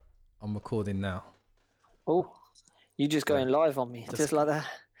I'm recording now. Oh, you just So, going live on me, just just like that.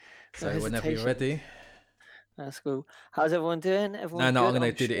 No so whenever you're hesitation. ready. That's cool. How's everyone doing? No, Everyone's no, I'm good, gonna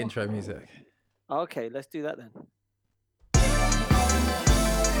I'm do the sure. intro music. Okay, let's do that then.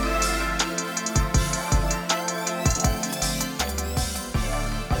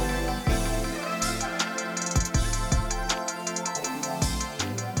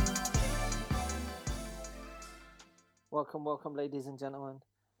 Welcome, ladies and gentlemen,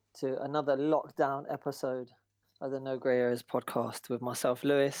 to another lockdown episode of the No Grey Areas podcast with myself,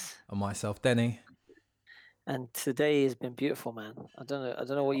 Lewis. And myself, Denny. And today has been beautiful, man. I don't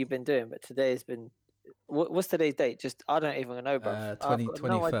know what you've been doing, but today has been. What's today's date? Just I don't even know, bro. I've got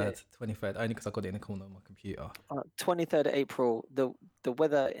no idea. 23rd, only because I got it in the corner of my computer. 23rd of April. The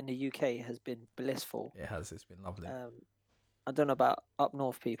weather in the UK has been blissful. It has, it's been lovely. I don't know about up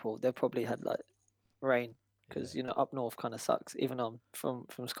north people. They've probably had like rain because up north kind of sucks. Even though I'm from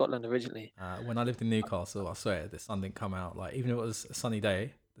Scotland originally. When I lived in Newcastle, I swear the sun didn't come out. Like, even if it was a sunny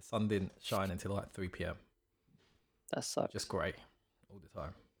day, the sun didn't shine until like 3 p.m. That sucks. Just grey all the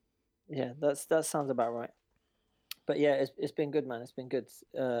time. Yeah, that sounds about right. But yeah, it's been good, man. It's been good.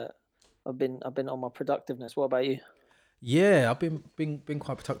 I've been on my productiveness. What about you? Yeah, I've been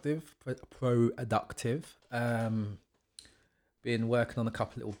quite productive. Been working on a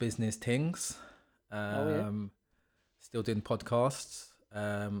couple little business things. Still doing podcasts.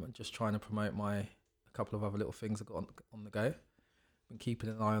 Just trying to promote a couple of other little things I got on the go. Been keeping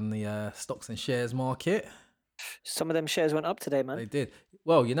an eye on the stocks and shares market. Some of them shares went up today, man. They did.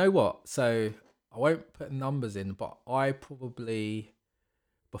 Well, you know what? So I won't put numbers in, but I probably,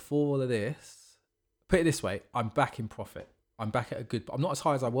 before all of this, put it this way, I'm back in profit. I'm back at a good, I'm not as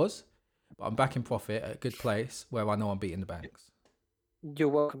high as I was, but I'm back in profit at a good place where I know I'm beating the banks. You're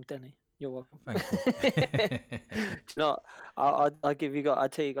welcome, Denny. You're welcome. Thank you. No, I'll give you guys. I'll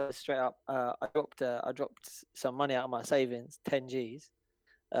tell you guys straight up. I dropped some money out of my savings, 10 G's,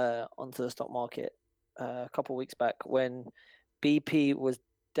 onto the stock market a couple of weeks back when BP was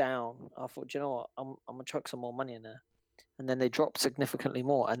down. I thought, do you know what? I'm gonna chuck some more money in there, and then they dropped significantly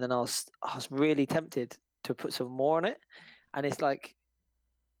more. And then I was really tempted to put some more on it, and it's like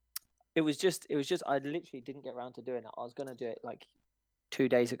it was just I literally didn't get around to doing it. I was gonna do it like 2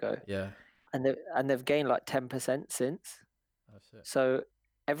 days ago. Yeah. And they've gained like 10% since. Oh, shit. So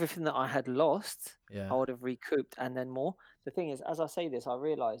everything that I had lost, Yeah. I would have recouped and then more. The thing is, as I say this, I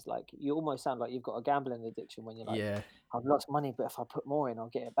realize like you almost sound like you've got a gambling addiction when you're like, Yeah. I've lost money, but if I put more in, I'll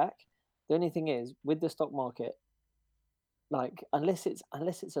get it back. The only thing is with the stock market, like unless it's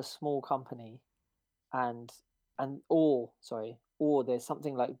a small company or there's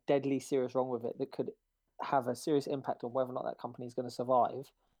something like deadly serious wrong with it that could have a serious impact on whether or not that company is going to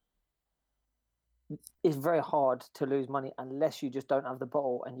survive. It's very hard to lose money unless you just don't have the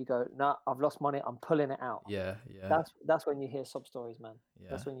bottle and you go, nah, I've lost money, I'm pulling it out. Yeah. Yeah. That's when you hear sob stories, man.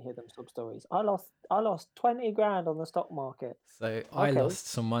 Yeah. That's when you hear them sob stories. I lost 20 grand on the stock market. So I lost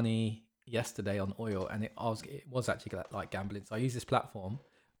some money yesterday on oil, and it was actually like gambling. So I use this platform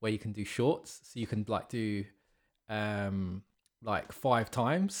where you can do shorts, so you can like do like 5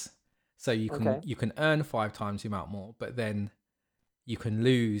 times. So you can earn 5 times the amount more, but then you can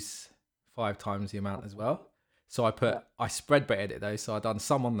lose 5 times the amount as well. So I spread betted it though. So I done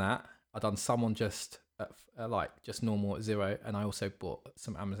some on that. I done some on just like just normal at 0, and I also bought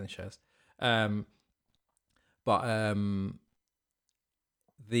some Amazon shares. But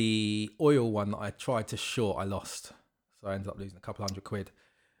the oil one that I tried to short, I lost. So I ended up losing a couple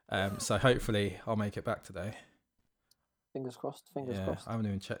 £100. So hopefully I'll make it back today. Fingers crossed. Fingers crossed. I haven't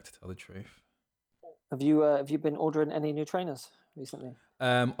even checked, to tell the truth. Have you been ordering any new trainers recently?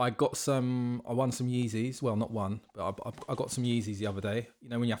 I won some Yeezys. Well, not one, but I got some Yeezys the other day. You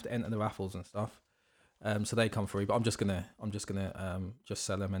know when you have to enter the raffles and stuff. So they come free, but I'm just gonna just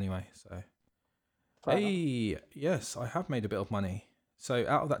sell them anyway. So yes, I have made a bit of money. So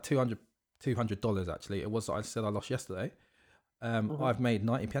out of that $200 actually, it was that I said I lost yesterday. I've made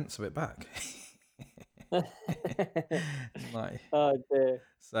 90 pence of it back. Oh dear.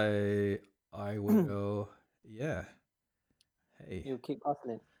 So I will, yeah. Hey. You'll keep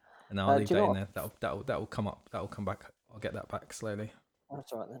hustling. And I'll leave that in there. That'll come up. That'll come back. I'll get that back slowly.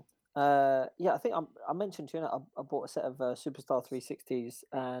 That's all right then. I think I mentioned to you, I bought a set of Superstar 360s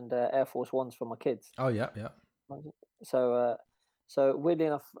and Air Force Ones for my kids. Oh yeah. So weirdly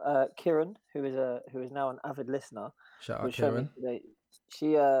enough, Kieran, who is now an avid listener, shout out Kieran. Today.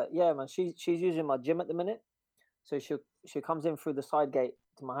 She's using my gym at the minute. So she comes in through the side gate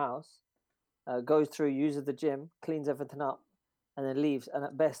to my house, goes through, uses the gym, cleans everything up, and then leaves. And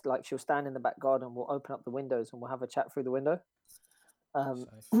at best, like she'll stand in the back garden, we'll open up the windows and we'll have a chat through the window.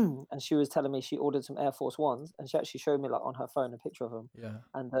 Safe. And she was telling me she ordered some Air Force Ones, and she actually showed me like on her phone a picture of them, Yeah.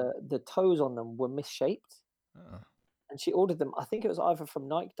 and the toes on them were misshaped. Uh, And she ordered them. I think it was either from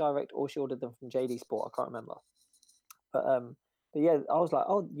Nike Direct or she ordered them from JD Sport. I can't remember. But but yeah, I was like,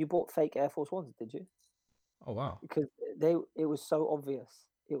 oh, you bought fake Air Force Ones, did you? oh wow. Because it was so obvious.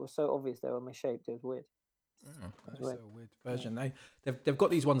 It was so obvious they were misshapen. It was weird. It was That's weird. a weird Yeah. version. They've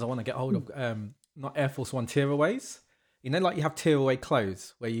got these ones I want to get hold of. Not Air Force One tearaways. You know, like you have tearaway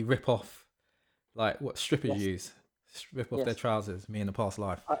clothes where you rip off, like what strippers Yes. use, rip off their Yes. trousers. Me in the past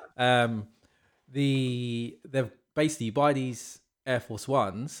life. I, They've basically you buy these Air Force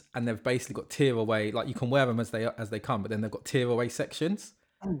Ones and they've basically got tearaway. Like you can wear them as they come, but then they've got tearaway sections.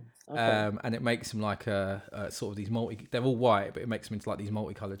 okay. And it makes them like a sort of these they're all white, but it makes them into like these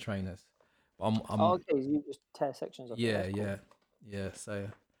multicolored trainers. But Oh, okay. You just tear sections off it. yeah, That's cool. yeah. So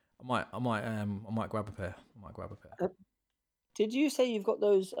I might grab a pair. I might grab a pair. Uh, Did you say you've got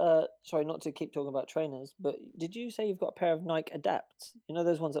those? Sorry, not to keep talking about trainers, but did you say you've got a pair of Nike Adapts? You know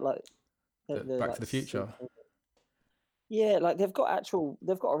those ones that like But they're Back to like the Future. yeah, like they've got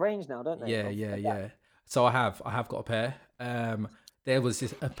a range now, don't they? Yeah, Of yeah, Adapt. yeah. So I have got a pair. There was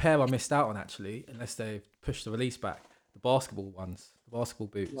a pair I missed out on actually, unless they pushed the release back. The basketball ones, the basketball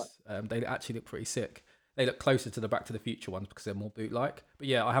Right. boots. They actually look pretty sick. They look closer to the Back to the Future ones because they're more boot-like. But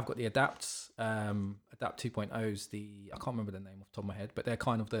yeah, I have got the Adapts, Adapt 2.0s. I can't remember the name off the top of my head, but they're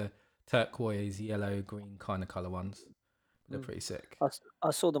kind of the turquoise, yellow, green kind of color ones. They're Mm. pretty sick.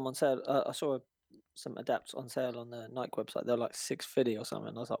 I saw them on sale. I saw some Adapts on sale on the Nike website. They're like 650 or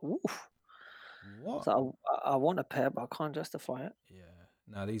something. I was like, oof. What? So I want a pair, but I can't justify it. Yeah.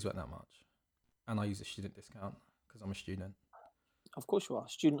 No, these weren't that much. And I use a student discount because I'm a student. Of course you are,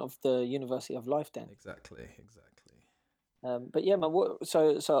 student of the University of Life, then. Exactly. But yeah, man.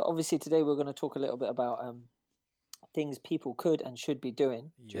 So obviously today we're going to talk a little bit about things people could and should be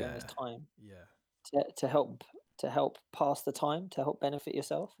doing during this Yeah. time Yeah. to help pass the time, to help benefit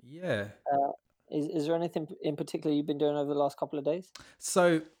yourself. Yeah. Is there anything in particular you've been doing over the last couple of days?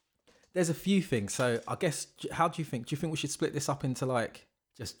 So there's a few things. So I guess, how do you think? Do you think we should split this up into like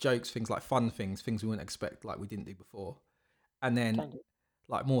just jokes, things like fun things we wouldn't expect, like we didn't do before, and then Can do.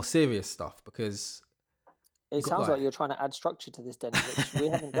 like more serious stuff? Because It sounds like you're trying to add structure to this, Denny, which we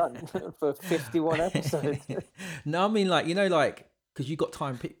haven't done for 51 episodes. No, I mean like like because you got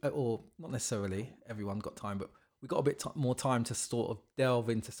time, or not necessarily everyone's got time, but we got a bit more time to sort of delve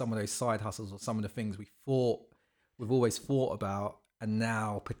into some of those side hustles or some of the things we've always thought about, and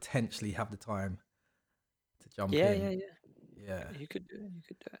now potentially have the time to jump in. Yeah. You could do it. You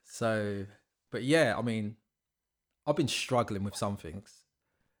could do it. So, but yeah, I mean, I've been struggling with some things.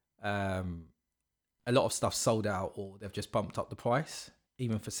 A lot of stuff sold out, or they've just bumped up the price,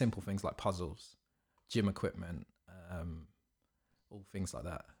 even for simple things like puzzles, gym equipment, all things like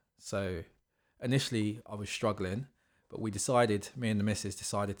that. So initially I was struggling, but me and the missus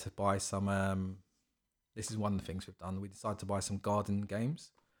decided to buy some, this is one of the things we've done. We decided to buy some garden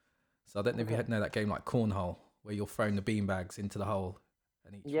games. So I don't know if you know that game like Cornhole, where you're throwing the beanbags into the hole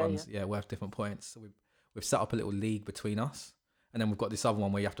and each one's worth different points. So we've set up a little league between us. And then we've got this other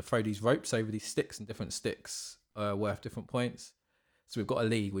one where you have to throw these ropes over these sticks, and different sticks are worth different points. So we've got a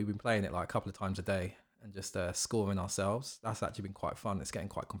league. We've been playing it like a couple of times a day and just scoring ourselves. That's actually been quite fun. It's getting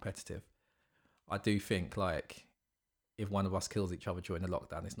quite competitive. I do think like if one of us kills each other during the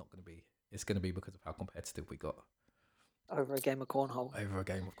lockdown, it's going to be because of how competitive we got. Over a game of cornhole.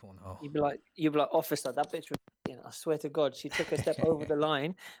 You'd be like, officer, that bitch was I swear to God, she took a step over the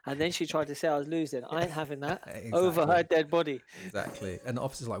line, and then she tried to say I was losing. I ain't having that. Exactly. Over her dead body. Exactly. And the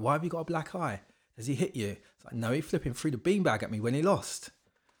officer's like, why have you got a black eye? Has he hit you? It's like, no, he flipping threw the beanbag at me when he lost.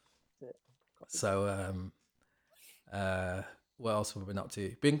 So, what else have I been up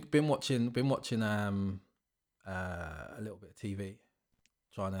to? Been watching a little bit of TV.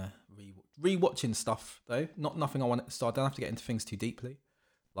 Trying to rewatching stuff though. Nothing I want to. So I don't have to get into things too deeply.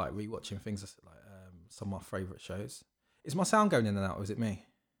 Like rewatching things like some of my favourite shows. Is my sound going in and out, or is it me?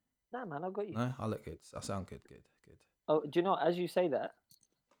 Nah, man, I've got you. No, I look good. I sound good. Oh, do you know? As you say that,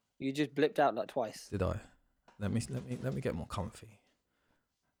 you just blipped out like twice. Did I? Let me get more comfy.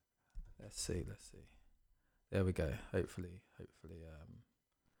 Let's see. There we go. Hopefully,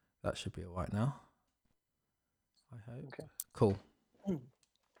 that should be alright now. I hope. Okay. Cool.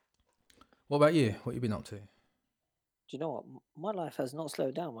 What about you? What have you been up to? Do you know what? My life has not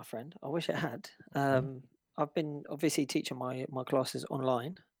slowed down, my friend. I wish it had. I've been obviously teaching my classes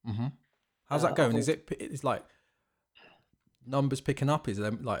online. Mm-hmm. How's that going? It's like numbers picking up? Is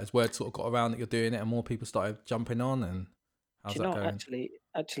it like as word sort of got around that you're doing it and more people started jumping on? And how's that going?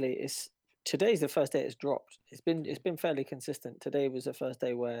 Actually, today's the first day it's dropped. It's been fairly consistent. Today was the first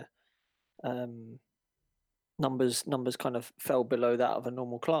day where um, numbers kind of fell below that of a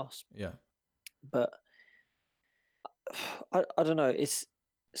normal class. Yeah. But I don't know. It's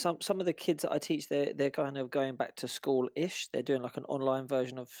some of the kids that I teach. They're kind of going back to school-ish. They're doing like an online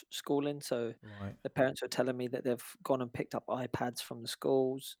version of schooling. So Right. the parents are telling me that they've gone and picked up iPads from the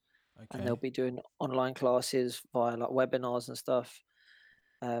schools, and they'll Okay. be doing online classes via like webinars and stuff.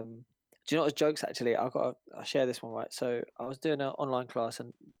 Do you know what's jokes actually? I'll share this one, right? So I was doing an online class,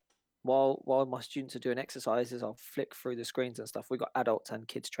 and while my students are doing exercises, I'll flick through the screens and stuff. We got adults and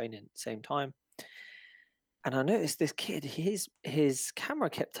kids training at the same time, and I noticed this kid, his camera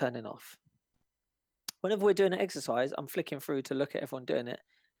kept turning off. Whenever we're doing an exercise, I'm flicking through to look at everyone doing it.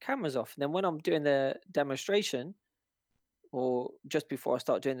 Camera's off. And then when I'm doing the demonstration, or just before I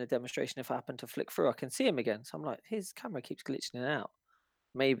start doing the demonstration, if I happen to flick through, I can see him again. So I'm like, his camera keeps glitching in and out.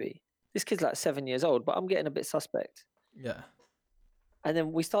 Maybe. This kid's like 7 years old, but I'm getting a bit suspect. Yeah. And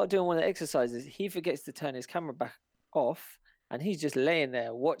then we start doing one of the exercises. He forgets to turn his camera back off, and he's just laying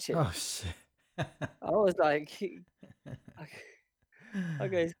there watching. Oh shit. I was like,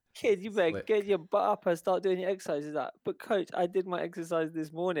 okay, kid, you better Slick. get your butt up and start doing your exercises. Like, but coach, I did my exercise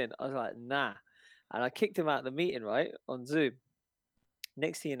this morning. I was like, nah. And I kicked him out of the meeting, right, on Zoom.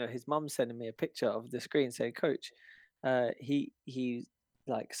 Next thing you know, his mum's sending me a picture of the screen saying, coach, he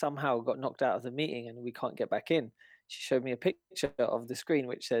like somehow got knocked out of the meeting and we can't get back in. She showed me a picture of the screen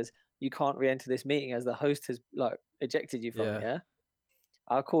which says, you can't re-enter this meeting as the host has like ejected you from it, yeah?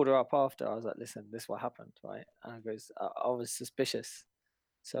 I called her up after. I was like, listen, this is what happened, right? And I goes, I was suspicious.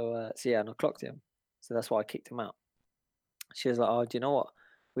 So yeah, and I clocked him. So that's why I kicked him out. She was like, oh, do you know what?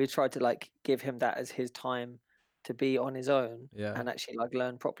 We tried to like give him that as his time to be on his own and actually like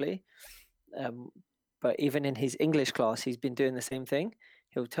learn properly. But even in his English class, he's been doing the same thing.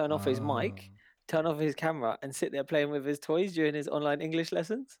 He'll turn off his mic, turn off his camera, and sit there playing with his toys during his online English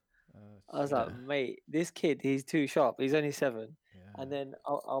lessons. I was like, mate, this kid, he's too sharp. He's only 7. And then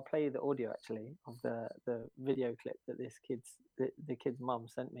I'll play you the audio actually of the video clip that this the kid's mum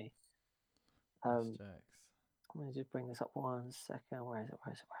sent me. Let me just bring this up 1 second. Where is it?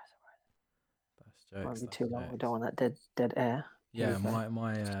 That's Won't jokes. be too long. We don't want that dead air. Yeah,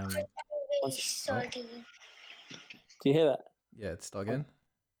 my Do you hear that? Yeah, it's start again.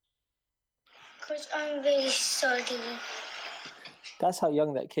 Because I'm very sorry. That's how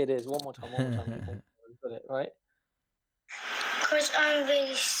young that kid is. One more time. Got it, right? Because I'm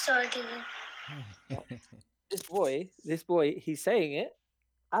very sorry. This boy, he's saying it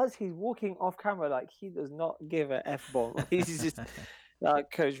as he's walking off camera, like he does not give a F-bomb. He's just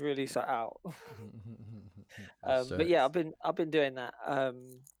like, coach really sat out. But yeah, I've been doing that.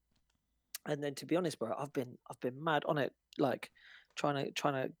 And then to be honest, bro, I've been mad on it, like trying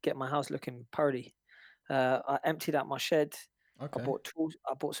to get my house looking purdy. I emptied out my shed. Okay. I bought tools.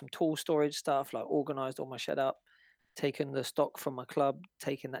 I bought some tool storage stuff, like organized all my shed up, taken the stock from my club,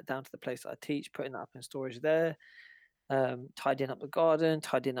 taking that down to the place that I teach, putting that up in storage there, tidying up the garden,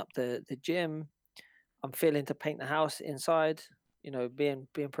 tidying up the gym. I'm feeling to paint the house inside, being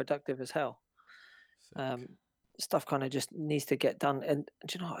productive as hell. Stuff kind of just needs to get done. And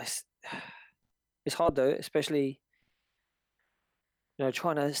do you know, it's hard though, especially,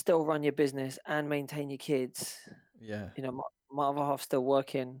 trying to still run your business and maintain your kids. Yeah. My other half's still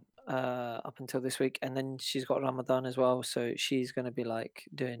working up until this week, and then she's got Ramadan as well, so she's going to be like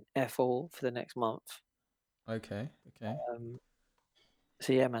doing F all for the next month. Okay.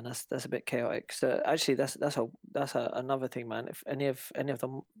 So yeah, man, that's a bit chaotic. So actually, that's another thing, man. If any of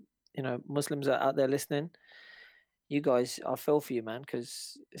the Muslims are out there listening, you guys, I feel for you, man,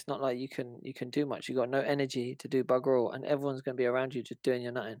 because it's not like you can do much. You got no energy to do bugger all, and everyone's going to be around you just doing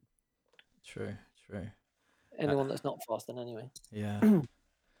your nothing. True. Anyone that's not fasting, anyway. Yeah.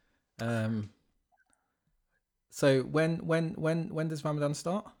 So when does Ramadan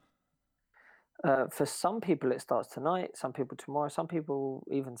start? For some people, it starts tonight. Some people tomorrow. Some people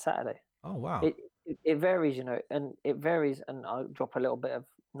even Saturday. Oh wow! It varies, and it varies. And I'll drop a little bit of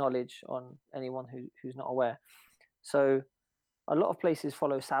knowledge on anyone who's not aware. So, a lot of places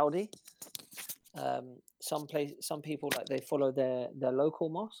follow Saudi. Some people like they follow their local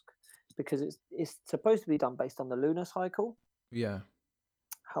mosque because it's supposed to be done based on the lunar cycle. Yeah.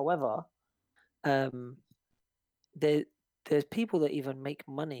 However, there's people that even make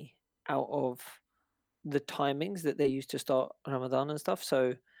money out of the timings that they use to start Ramadan and stuff.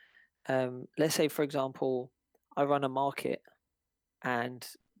 So let's say, for example, I run a market and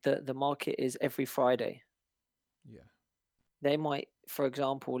the market is every Friday. Yeah. They might, for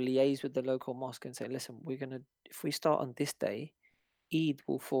example, liaise with the local mosque and say, listen, if we start on this day, Eid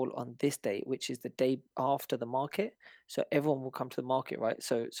will fall on this day, which is the day after the market. So everyone will come to the market, right?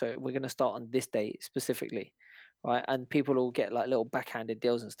 So we're going to start on this day specifically, right? And people will get like little backhanded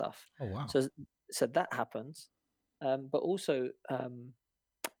deals and stuff. Oh wow. So that happens. But also,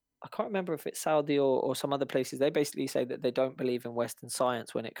 I can't remember if it's Saudi or some other places. They basically say that they don't believe in Western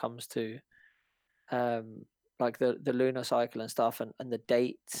science when it comes to like the lunar cycle and stuff and the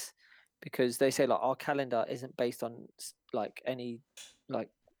dates, because they say like our calendar isn't based on like any like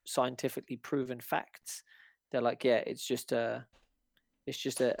scientifically proven facts. They're like, yeah, it's just an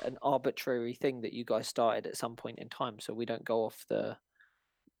arbitrary thing that you guys started at some point in time, so we don't go off the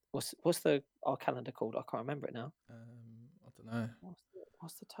what's our calendar called? I can't remember it now. I don't know.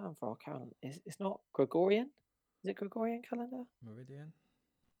 What's the term for our calendar? It's not Gregorian. Is it Gregorian calendar? Meridian?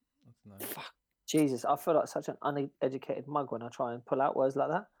 I don't know. Fuck. Jesus, I feel like such an uneducated mug when I try and pull out words like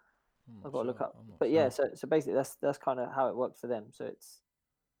that. I've got to look up. But yeah, so basically that's kind of how it works for them. So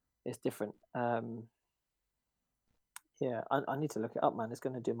it's different. Yeah, I need to look it up, man. It's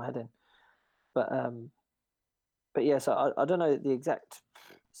going to do my head in. But yeah, so I don't know the exact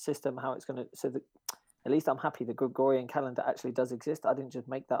system how it's going to. So at least I'm happy the Gregorian calendar actually does exist. I didn't just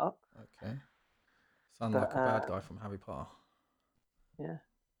make that up. Okay. Sound like a bad guy from Harry Potter. Yeah.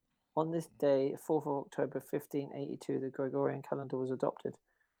 On this day, 4th of October 1582, the Gregorian calendar was adopted.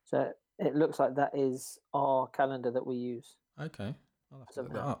 So it looks like that is our calendar that we use. Okay, I'll have to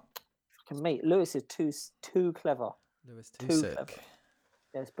look that up. Fucking mate, Lewis is too clever. Lewis too sick. Clever.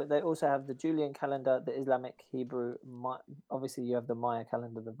 Yes, but they also have the Julian calendar, the Islamic, Hebrew. Obviously, you have the Maya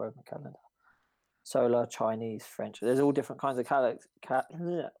calendar, the Roman calendar, solar, Chinese, French. There's all different kinds of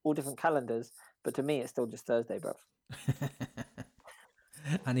all different calendars. But to me, it's still just Thursday, bruv.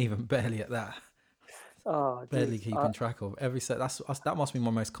 And even barely at that. Oh, barely keeping track of every set. That must be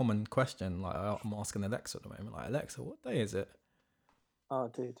my most common question. Like I'm asking Alexa at the moment. Like, Alexa, what day is it? Oh,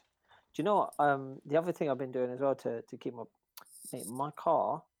 dude. Do you know what? The other thing I've been doing as well to keep my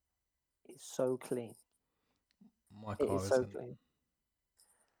car is so clean. My car is so clean.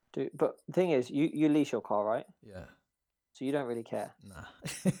 Dude, but the thing is, you lease your car, right? Yeah. So you don't really care. Nah.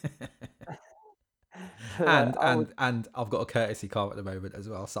 And I've got a courtesy car at the moment as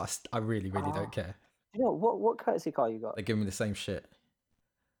well, so I really don't care. You know what courtessy car you got? They give me the same shit.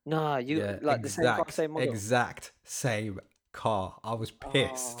 Nah, the same car, same model. Exact same car. I was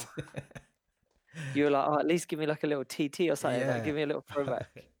pissed. You were like, at least give me like a little TT or something. Yeah. Like, give me a little throwback.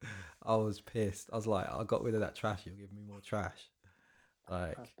 I was pissed. I was like, I got rid of that trash. You'll give me more trash.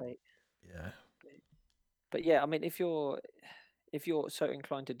 Like, yeah. But yeah, I mean, if you're so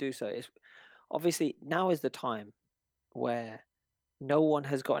inclined to do so, it's obviously now is the time where no one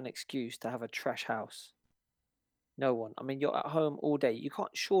has got an excuse to have a trash house. No one. I mean, you're at home all day. You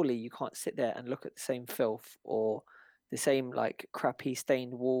can't sit there and look at the same filth or the same like crappy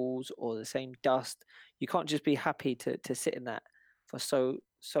stained walls or the same dust. You can't just be happy to sit in that for so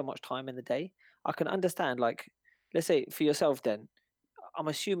much time in the day. I can understand, like, let's say for yourself then, I'm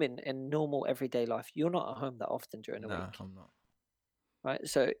assuming in normal everyday life, you're not at home that often during the week. No, I'm not. Right.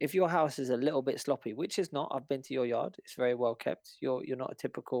 So if your house is a little bit sloppy, which is not, I've been to your yard, it's very well kept. You're not a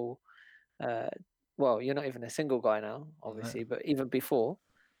typical well, you're not even a single guy now, obviously, but even before,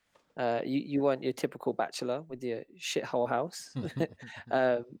 you weren't your typical bachelor with your shithole house.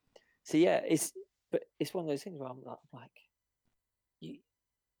 So yeah, it's one of those things where I'm like,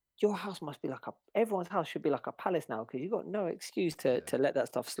 your house must be like everyone's house should be like a palace now, because you've got no excuse to let that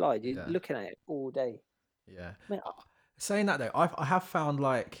stuff slide. You're looking at it all day. Yeah. I mean, saying that though, I have found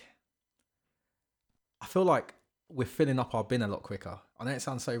like, I feel like we're filling up our bin a lot quicker. I know it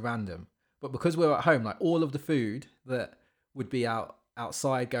sounds so random, but because we're at home, like all of the food that would be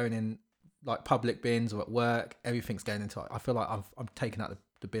outside going in like public bins or at work, everything's going into it. I feel like I'm taking out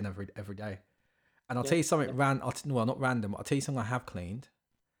the bin every day. And I'll tell you something well, not random, but I'll tell you something I have cleaned.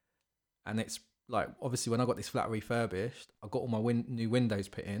 And it's like, obviously when I got this flat refurbished, I got all my new windows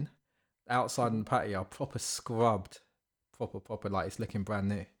put in. Outside in the patio, proper scrubbed, proper, like it's looking brand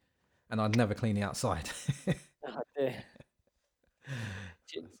new. And I'd never clean the outside. Oh, dear.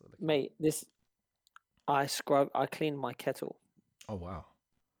 Mate, I clean my kettle. Oh wow.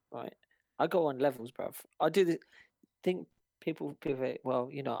 Right. I go on levels, bruv. I do this. Think people well,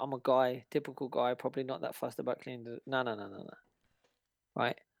 you know, I'm a guy, typical guy, probably not that fussed about cleaning. No.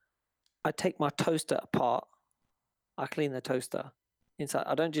 Right. I take my toaster apart. I clean the toaster inside.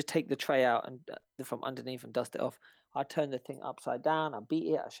 I don't just take the tray out and from underneath and dust it off. I turn the thing upside down. I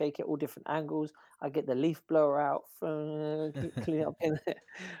beat it. I shake it all different angles. I get the leaf blower out, clean it up in there.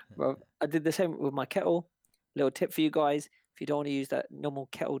 Bro, I did the same with my kettle. Little tip for you guys: if you don't want to use that normal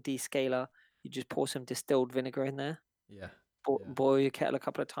kettle descaler, you just pour some distilled vinegar in there. Yeah. Yeah. boil your kettle a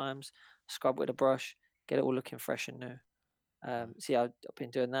couple of times, scrub with a brush, get it all looking fresh and new. So yeah, I've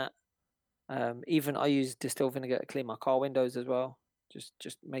been doing that. Even I use distilled vinegar to clean my car windows as well.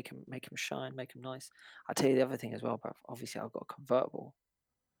 Just make them shine, make them nice. I tell you the other thing as well, bro. Obviously, I've got a convertible.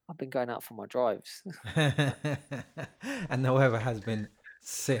 I've been going out for my drives. And the weather has been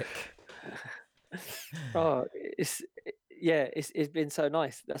sick. Oh, it's been so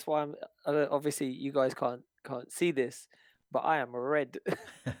nice. That's why obviously you guys can't see this, but I am red.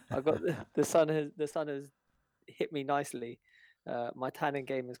 I got the sun has hit me nicely. My tanning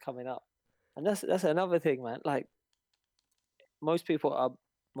game is coming up, and that's another thing, man. Like most people are,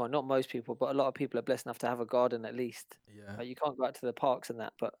 well, not most people, but a lot of people are blessed enough to have a garden at least. Yeah. Like you can't go out to the parks and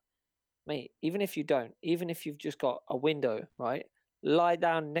that, but mate, even if you don't, even if you've just got a window, right? Lie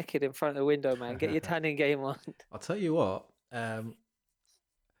down naked in front of the window, man. Get your tanning game on. I'll tell you what. I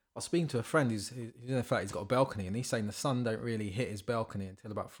was speaking to a friend who's in fact he's got a balcony, and he's saying the sun don't really hit his balcony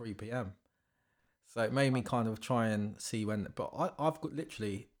until about 3 p.m. So it made me kind of try and see when. But I've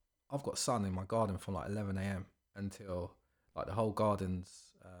got sun in my garden from like 11 a.m. until like the whole garden's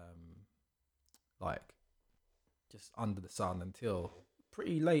like just under the sun until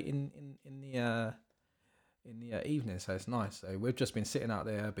pretty late in the evening. So it's nice. So we've just been sitting out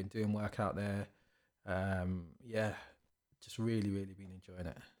there, been doing work out there. Yeah, just really been enjoying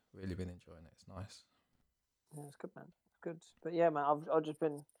it. Really been enjoying it. It's nice. Yeah, it's good, man. It's good. But yeah, man, I've just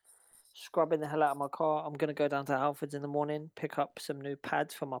been scrubbing the hell out of my car. I'm gonna go down to Alfred's in the morning, pick up some new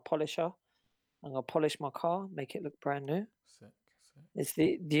pads for my polisher. I'm gonna polish my car, make it look brand new. Sick. It's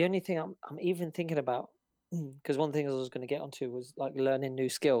the only thing I'm even thinking about, because one thing I was going to get onto was like learning new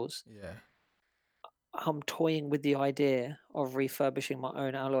skills. Yeah. I'm toying with the idea of refurbishing my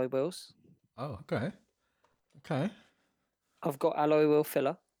own alloy wheels. Oh, okay. I've got alloy wheel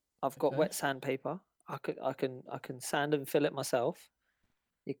filler. I've got Okay. wet sandpaper. I can sand and fill it myself.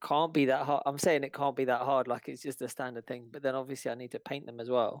 It can't be that hard. I'm saying it can't be that hard. Like it's just a standard thing. But then obviously I need to paint them as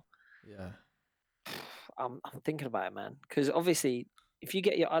well. Yeah. I'm thinking about it, man. Because obviously, if you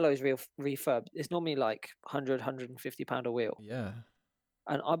get your alloys refurbed, it's normally like 150 pound a wheel. Yeah.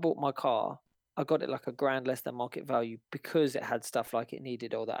 And I bought my car. I got it like a grand less than market value because it had stuff like it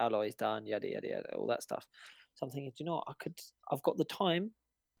needed all the alloys done, yada yada yada, all that stuff. So I'm thinking, do you know what? I've got the time,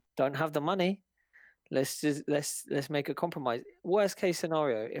 don't have the money. Let's make a compromise. Worst case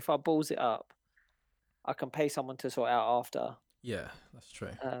scenario, if I balls it up, I can pay someone to sort it out after. Yeah, that's true.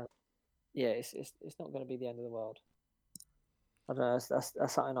 Yeah, it's not going to be the end of the world. I don't know.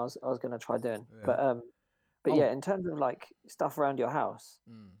 That's something I was going to try doing. Yeah. But yeah, in terms of like stuff around your house,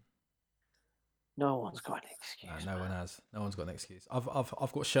 Mm. no one's got an excuse. No one has. No one's got an excuse. I've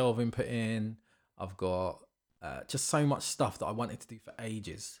got shelving put in. I've got just so much stuff that I wanted to do for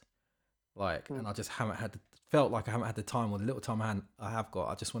ages. Like, and I just felt like I haven't had the time, or the little time I have got.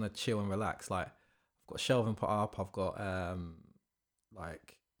 I just want to chill and relax. Like, I've got shelving put up. I've got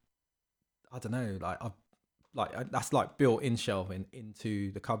like, I don't know, that's like built-in shelving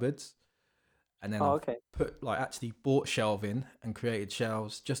into the cupboards, and then actually bought shelving and created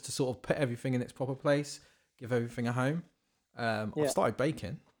shelves just to sort of put everything in its proper place, give everything a home. I've started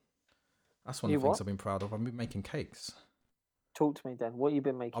baking. That's one of the things I've been proud of. I've been making cakes. Talk to me then. What have you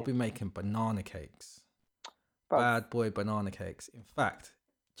been making? I've been making banana cakes. Bro. Bad boy banana cakes. In fact,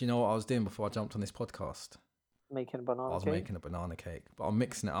 do you know what I was doing before I jumped on this podcast? Making a banana cake? I was making a banana cake, but I'm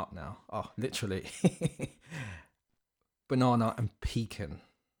mixing it up now. Oh, literally. Banana and pecan.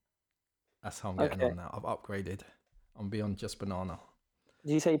 That's how I'm getting on now. I've upgraded. I'm beyond just banana.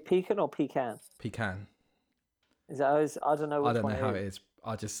 Did you say pecan or pecan? Pecan. Is that I don't know which one. I don't know how it is.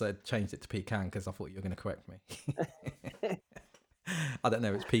 I just said changed it to pecan because I thought you were going to correct me. I don't know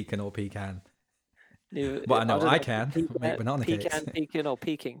if it's pecan or pecan. But I know I can make banana cakes. Pecan or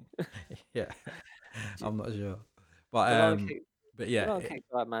peking. Yeah. I'm not sure. But yeah. Banana cake,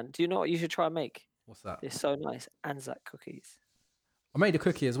 right, man. Do you know what you should try and make? What's that? They're so nice. Anzac cookies. I made a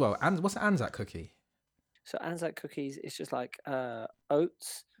cookie as well. And what's an Anzac cookie? So Anzac cookies, it's just like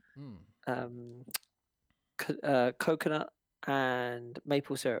oats, coconut, and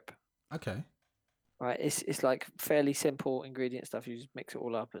maple syrup. Okay. Right, it's like fairly simple ingredient stuff. You just mix it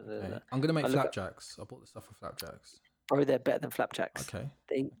all up. And I'm gonna make flapjacks. I bought the stuff for flapjacks. Bro, they're better than flapjacks. Okay.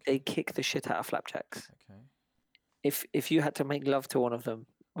 They kick the shit out of flapjacks. Okay. If you had to make love to one of them,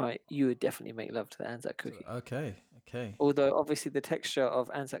 right, you would definitely make love to the Anzac cookie. Okay. Although obviously the texture of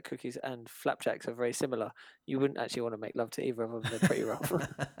Anzac cookies and flapjacks are very similar, you wouldn't actually want to make love to either of them. They're pretty rough.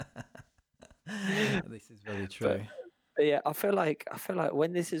 This is very true. But yeah, I feel like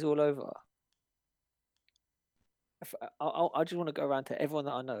when this is all over, I just want to go around to everyone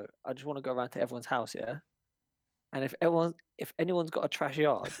that I know. I just want to go around to everyone's house, yeah, And if anyone's got a trash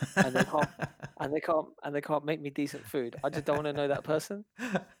yard and they can't make me decent food, I just don't want to know that person.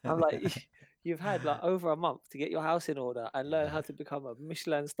 I'm like, you've had like over a month to get your house in order and learn how Yeah, to become a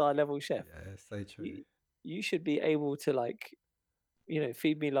Michelin star level chef. yeah, so true. You should be able to like,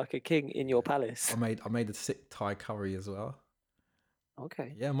 feed me like a king in your Yeah. palace. I made a sick Thai curry as well.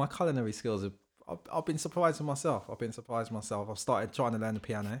 Okay. Yeah, my culinary skills have. I've been surprised with myself. I've started trying to learn the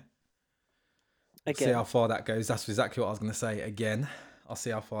piano. We'll see Again, how far that goes. That's exactly what I was going to say. Again, I'll see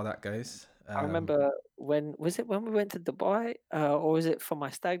how far that goes. I remember when we went to Dubai, or was it for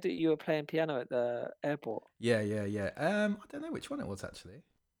my stag that you were playing piano at the airport? Yeah. I don't know which one it was actually.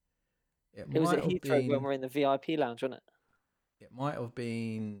 It It was might at have Heathrow when been. we're in the VIP lounge, wasn't it? It might have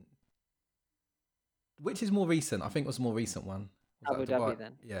been. Which is more recent? I think it was a more recent one. Was Abu that Dubai? Dhabi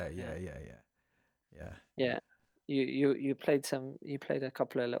then. Yeah. Yeah. You played a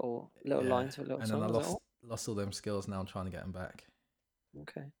couple of little Yeah. lines for a little And then song. I Was that all? lost all them skills. Now I'm trying to get them back.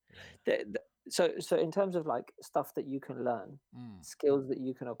 Okay. Yeah. So in terms of like stuff that you can learn, skills that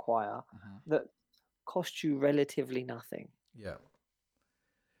you can acquire that cost you relatively nothing. Yeah.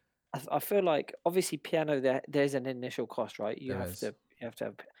 I feel like obviously piano there's an initial cost, right? You There have is. to have.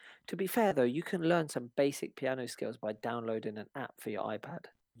 To be fair though, you can learn some basic piano skills by downloading an app for your iPad.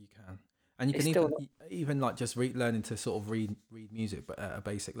 You can, and you It's can still even like just learning to sort of read music, but at a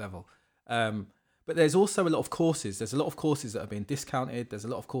basic level. But there's also a lot of courses. There's a lot of courses that are being discounted. There's a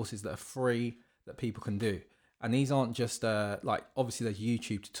lot of courses that are free that people can do, and these aren't just like obviously there's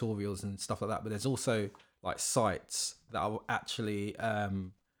YouTube tutorials and stuff like that, but there's also like sites that will actually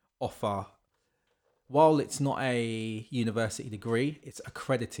offer. While it's not a university degree, it's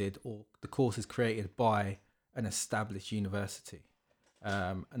accredited, or the course is created by an established university.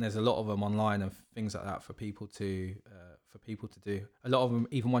 And there's a lot of them online and things like that for people to do. A lot of them,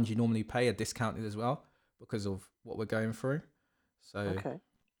 even ones you normally pay, are discounted as well because of what we're going through. So okay.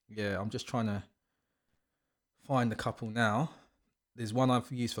 yeah, I'm just trying to find a couple now. There's one I've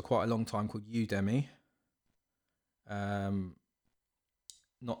used for quite a long time called Udemy.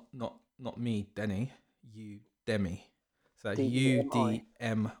 Not me, Denny. Udemy. So UDEMY.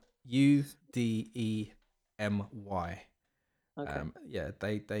 Okay. Yeah,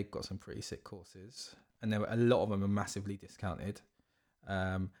 they've got some pretty sick courses, and a lot of them are massively discounted.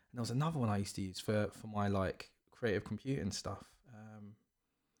 And there was another one I used to use for my like creative computing stuff.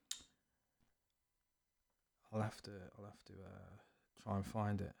 I'll have to try and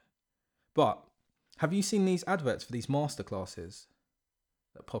find it. But have you seen these adverts for these masterclasses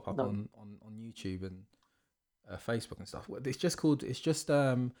that pop up on YouTube and Facebook and stuff? It's just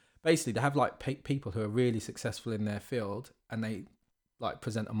basically they have like people who are really successful in their field, and they like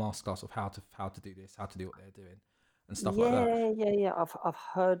present a masterclass of how to do this, how to do what they're doing, and stuff like that. Yeah. I've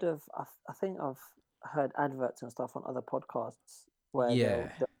heard of. I think I've heard adverts and stuff on other podcasts where they'll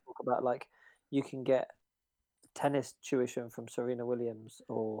talk about like you can get tennis tuition from Serena Williams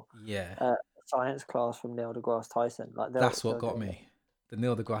or science class from Neil deGrasse Tyson. Like that's what got me, the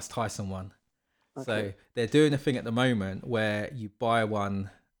Neil deGrasse Tyson one. Okay. So they're doing a thing at the moment where you buy one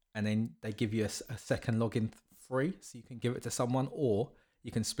and then they give you a second login free, so you can give it to someone, or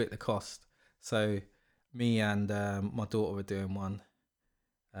you can split the cost. So me and my daughter are doing one.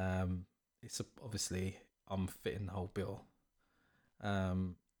 It's obviously I'm fitting the whole bill.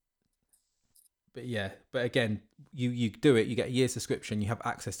 But again, you do it, you get a year's subscription, you have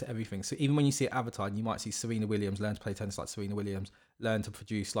access to everything. So even when you see it advertised, you might see Serena Williams, learn to play tennis like Serena Williams, learn to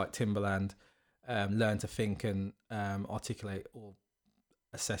produce like Timbaland, learn to think and articulate or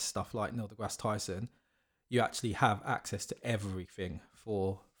assess stuff like Neil deGrasse Tyson. You actually have access to everything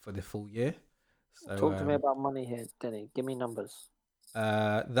for the full year. So, talk to me about money here, Denny. Give me numbers.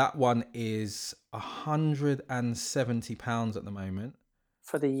 That one is £170 at the moment.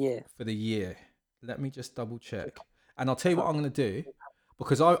 For the year? Let me just double check. And I'll tell you what I'm going to do,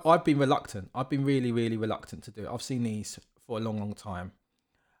 because I've been reluctant. I've been really, really reluctant to do it. I've seen these for a long, long time.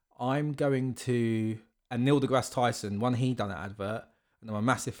 I'm going to... And Neil deGrasse Tyson, when he done an advert, and I'm a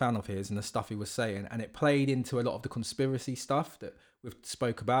massive fan of his and the stuff he was saying, and it played into a lot of the conspiracy stuff that we've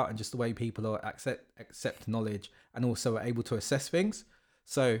spoke about, and just the way people are accept knowledge and also are able to assess things.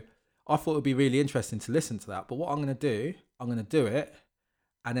 So I thought it would be really interesting to listen to that. But what I'm going to do it,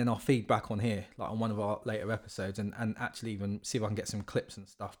 and then I'll feed back on here, like on one of our later episodes, and actually even see if I can get some clips and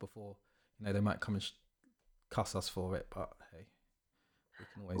stuff before, they might come and cuss us for it. But hey, we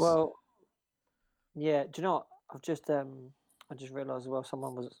can always... Well, yeah. Do you know what? I just realised as well.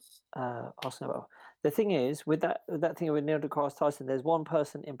 Someone was asking about. The thing is, with that thing with Neil deGrasse Tyson, there's one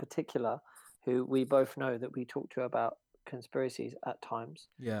person in particular who we both know that we talk to about conspiracies at times.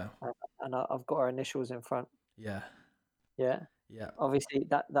 Yeah. And I've got our initials in front. Yeah. Yeah. Yeah. Obviously,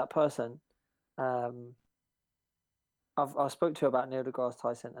 that person, um, I spoke to about Neil deGrasse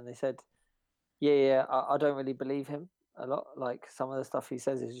Tyson, and they said, yeah, I don't really believe him a lot. Like some of the stuff he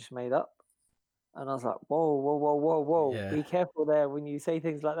says is just made up. And I was like, whoa, whoa, whoa, whoa, whoa! Yeah. Be careful there when you say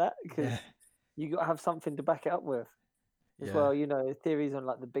things like that, because Yeah. you got to have something to back it up with. As Yeah. well, theories on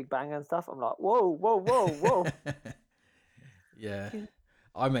like the Big Bang and stuff. I'm like, whoa, whoa, whoa, whoa. Yeah.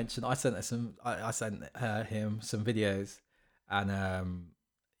 I sent her I sent him some videos, and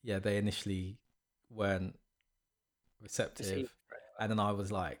yeah, they initially weren't receptive, and then I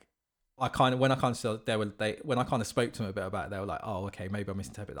was like, when I kind of spoke to them a bit about it, they were like, oh, okay, maybe I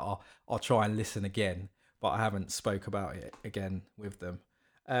misinterpreted. I'll try and listen again, but I haven't spoke about it again with them.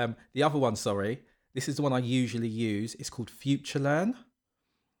 The other one, sorry, this is the one I usually use. It's called FutureLearn.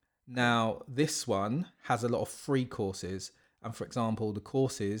 Now, this one has a lot of free courses. And for example, the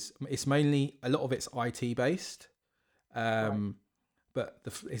courses, it's mainly, a lot of it's IT based. But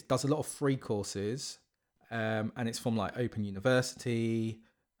it does a lot of free courses. And it's from like Open University.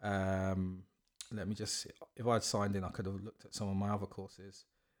 Let me just see. If I'd signed in, I could have looked at some of my other courses.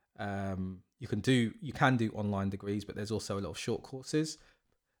 You can do online degrees, but there's also a lot of short courses.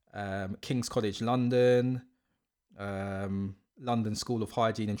 King's College London, London School of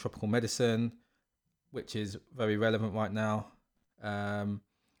Hygiene and Tropical Medicine, which is very relevant right now. And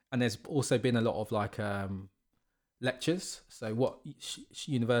there's also been a lot of like lectures. So what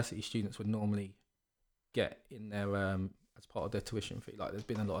university students would normally get in their as part of their tuition fee, like there's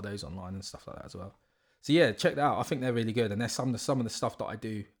been a lot of those online and stuff like that as well. So yeah, check that out. I think they're really good, and there's some of the stuff that I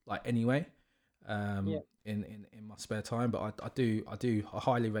do like anyway, in my spare time. But I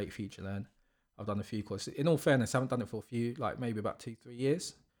highly rate FutureLearn. I've done a few courses. In all fairness, I haven't done it for a few, like maybe about 2-3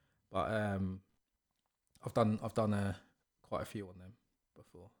 years, but I've done quite a few on them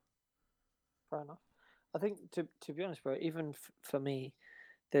before. Fair enough. I think to be honest, bro, even for me,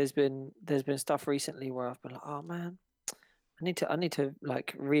 there's been stuff recently where I've been like, oh man, I need to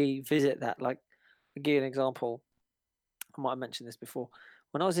like revisit that. Like, I'll give you an example. I might have mentioned this before.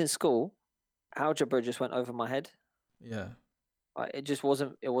 When I was in school, algebra just went over my head. Yeah. It just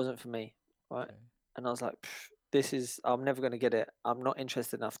wasn't for me, right? Okay. And I was like, I'm never going to get it. I'm not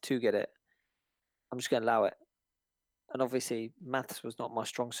interested enough to get it. I'm just going to allow it. And obviously, maths was not my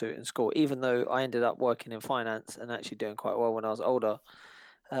strong suit in school, even though I ended up working in finance and actually doing quite well when I was older.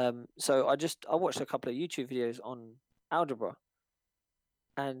 So I watched a couple of YouTube videos on algebra,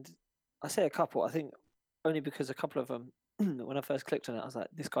 and I say a couple. I think only because a couple of them, when I first clicked on it, I was like,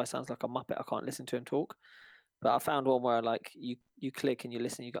 this guy sounds like a muppet. I can't listen to him talk. But I found one where like you click and you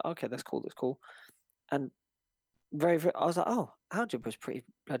listen, you go, okay, that's cool. And I was like, oh, algebra is pretty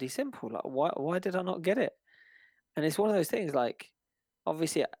bloody simple. Like, why did I not get it? And it's one of those things. Like,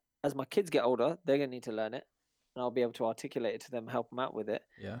 obviously, as my kids get older, they're gonna need to learn it, and I'll be able to articulate it to them, help them out with it.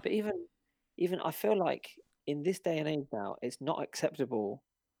 Yeah. But even I feel like in this day and age now, it's not acceptable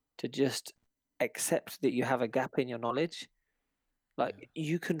to just accept that you have a gap in your knowledge. Like,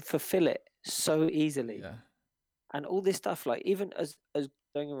 you can fulfill it so easily. Yeah. And all this stuff, like even as don't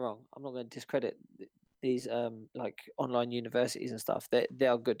get me wrong, I'm not going to discredit these like online universities and stuff. They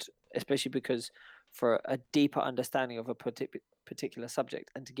are good, especially because for a deeper understanding of a particular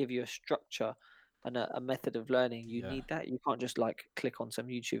subject and to give you a structure and a method of learning, you need that. You can't just like click on some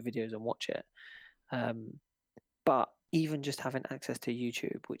YouTube videos and watch it. But even just having access to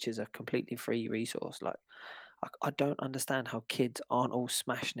YouTube, which is a completely free resource, like I don't understand how kids aren't all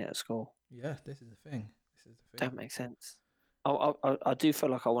smashing it at school. Yeah, this is the thing. Don't make sense. I do feel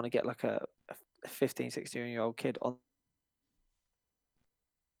like I want to get like a 15, 16-year-old kid on.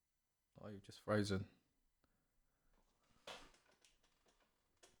 Oh, you've just frozen.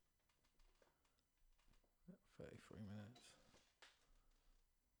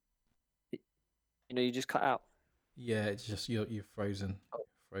 You just cut out. Yeah, it's just you've frozen.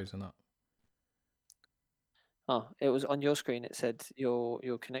 Frozen up. Oh, it was on your screen. It said your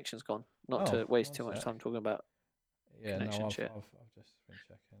connection's gone. Not to waste too much time talking about. Yeah, no, I've just been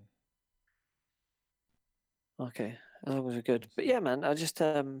checking. Okay, as long as we're good. But yeah, man, I just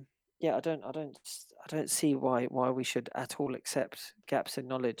I don't see why we should at all accept gaps in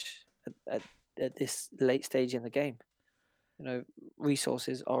knowledge at this late stage in the game.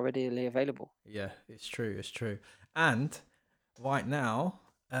 Resources are readily available. Yeah, it's true. And right now,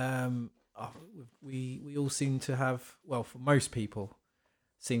 we all seem to have, well, for most people,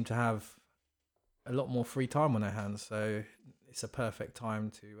 seem to have a lot more free time on their hands. So it's a perfect time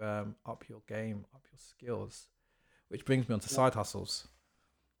to up your game, up your skills. Which brings me on to side hustles.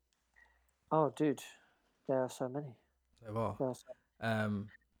 Oh, dude, there are so many. There are.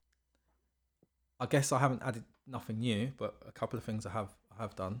 I guess I haven't added nothing new, but a couple of things I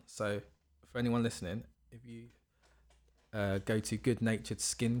have done. So for anyone listening, if you go to Good Natured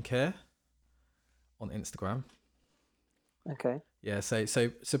Skincare on Instagram. Okay. Yeah. So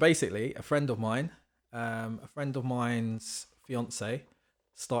basically, a friend of mine's fiance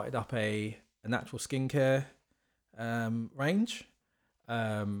started up a natural skincare range.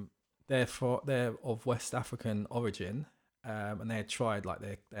 They're of West African origin, and they had tried, like,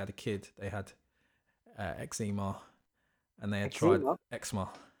 they had a kid, they had eczema, and they had tried eczema.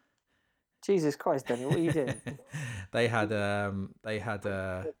 Jesus Christ, Daniel, what are you doing? they had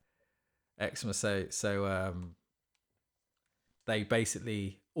eczema, so they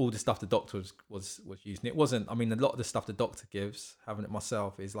basically, all the stuff the doctor was using, it wasn't, I mean, a lot of the stuff the doctor gives, having it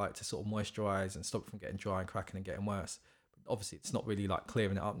myself, is like to sort of moisturize and stop it from getting dry and cracking and getting worse. But obviously it's not really like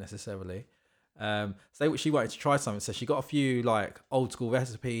clearing it up necessarily. So she wanted to try something, so she got a few like old school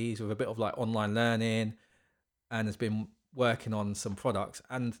recipes with a bit of like online learning, and has been working on some products,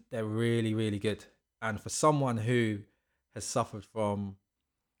 and they're really, really good. And for someone who has suffered from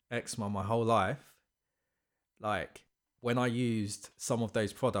eczema my whole life, like, when I used some of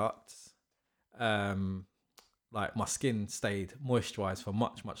those products, like, my skin stayed moisturized for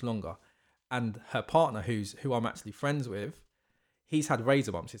much, much longer. And her partner, who I'm actually friends with, he's had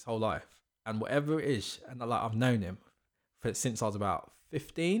razor bumps his whole life, and whatever it is, and like, I've known him since I was about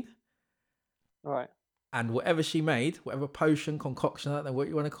 15. Right. And whatever she made, whatever potion, concoction, I don't know what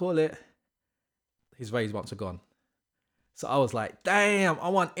you want to call it, his razor bumps are gone. So I was like, damn, I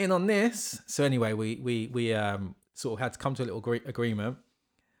want in on this. So anyway, we sort of had to come to a little agreement,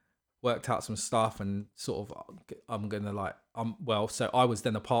 worked out some stuff, and sort of, I'm gonna like, so I was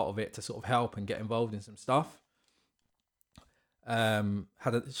then a part of it to sort of help and get involved in some stuff.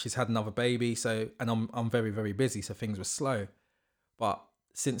 She's had another baby, so, and I'm very, very busy, so things were slow. But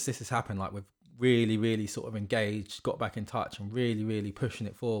since this has happened, like, we've really, really sort of engaged, got back in touch, and really, really pushing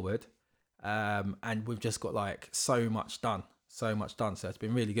it forward. And we've just got like so much done. So it's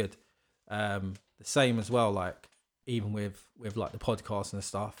been really good. The same as well, like, even with like the podcast and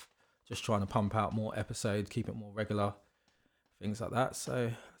stuff, just trying to pump out more episodes, keep it more regular, things like that.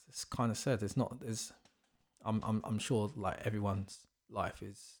 So it's kind of said, I'm sure like everyone's life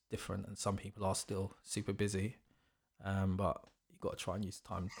is different, and some people are still super busy. But you've got to try and use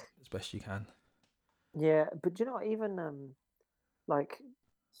time as best you can. Yeah, but do you know what, even like,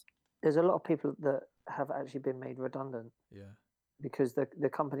 there's a lot of people that have actually been made redundant. Yeah. Because the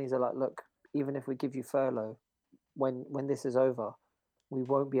companies are like, look, even if we give you furlough, when this is over, we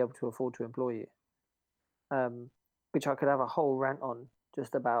won't be able to afford to employ you. Which I could have a whole rant on,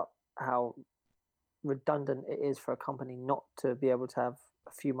 just about how redundant it is for a company not to be able to have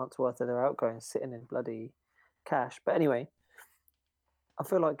a few months worth of their outgoings sitting in bloody cash. But anyway, I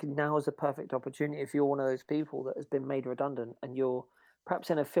feel like now is a perfect opportunity if you're one of those people that has been made redundant and you're perhaps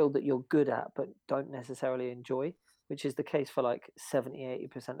in a field that you're good at but don't necessarily enjoy, which is the case for like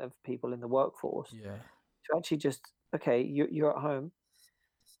 70-80% of people in the workforce. Yeah. To actually just, okay, you're at home.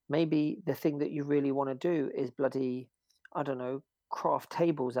 Maybe the thing that you really want to do is bloody, I don't know, craft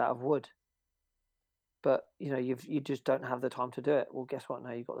tables out of wood. But you just don't have the time to do it. Well, guess what?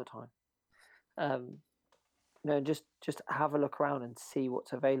 Now you've got the time. Just have a look around and see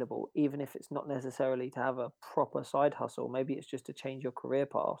what's available, even if it's not necessarily to have a proper side hustle. Maybe it's just to change your career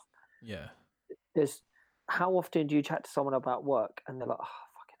path. Yeah. How often do you chat to someone about work and they're like, oh, I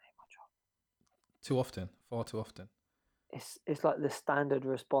fucking hate my job? Too often, far too often. It's like the standard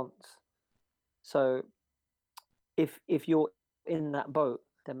response. So if you're in that boat,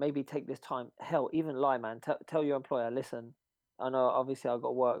 then maybe take this time. Hell, even lie, man. Tell your employer, listen, I know obviously I've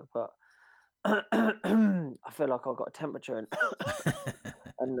got work, but I feel like I've got a temperature and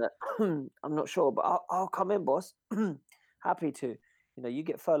and I'm not sure, but I'll come in, boss. Happy to. You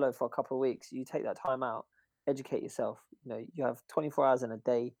get furloughed for a couple of weeks. You take that time out, educate yourself. You have 24 hours in a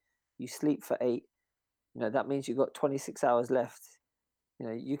day. You sleep for 8. That means you've got 26 hours left.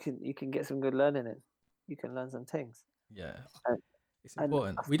 You can get some good learning in. You can learn some things. Yeah, it's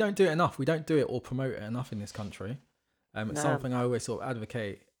important. We don't do it enough. We don't do it or promote it enough in this country. It's something I always sort of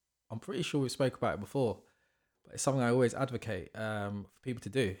advocate. I'm pretty sure we spoke about it before, but it's something I always advocate for people to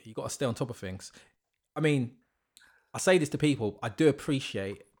do. You got to stay on top of things. I mean, I say this to people. I do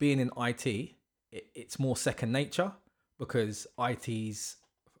appreciate being in IT. It's more second nature because IT's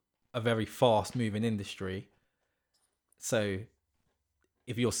a very fast-moving industry. So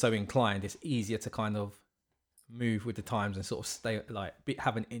if you're so inclined, it's easier to kind of move with the times and sort of stay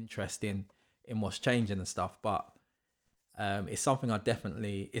have an interest in what's changing and stuff. But it's something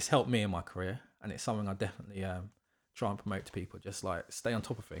it's helped me in my career, and it's something I definitely try and promote to people. Just like stay on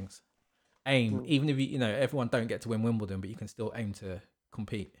top of things, aim, even if you know everyone don't get to win Wimbledon, but you can still aim to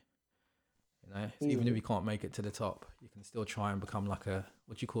compete. You know, so even if you can't make it to the top, you can still try and become like a,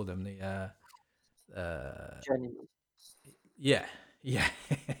 what do you call them? Journeyman. Yeah. You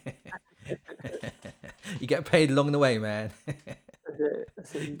get paid along the way, man.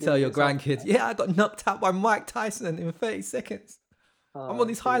 So you Tell your get something. grandkids, yeah, I got knocked out by Mike Tyson in 30 seconds. I'm on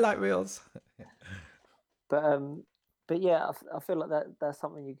these highlight reels. But yeah, I feel like that's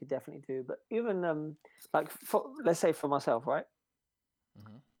something you could definitely do. But even like let's say for myself, right?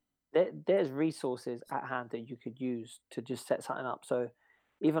 There's resources at hand that you could use to just set something up. So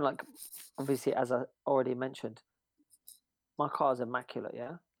even like, obviously, as I already mentioned, my car's immaculate.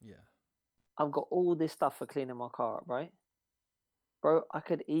 Yeah, Yeah. I've got all this stuff for cleaning my car up, right? Bro, I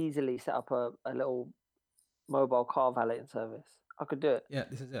could easily set up a little mobile car valeting service. I could do it. Yeah,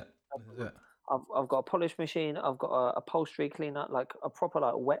 this is it. I've got a polish machine. I've got a upholstery cleaner, like a proper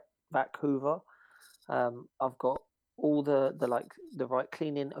like wet vac hoover. I've got all the right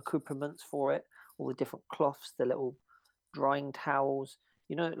cleaning accoutrements for it, all the different cloths, the little drying towels.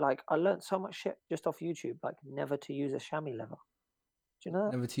 You know, like I learned so much shit just off YouTube, like never to use a chamois leather. Do you know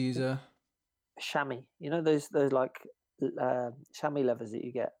that? Never to use a Chamois. You know those like chamois levers that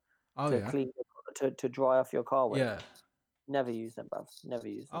you get to clean to dry off your car with. Yeah. Never use them, bruv. Never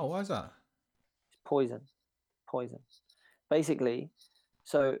use them. Oh, why is that? It's poison. Basically,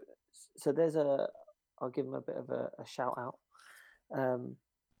 so there's I'll give him a bit of a shout out.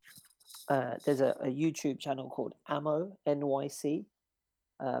 There's a YouTube channel called Ammo NYC,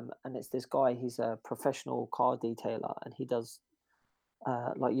 and it's this guy. He's a professional car detailer, and he does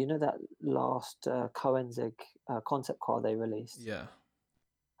like that last Koenigsegg concept car they released. Yeah.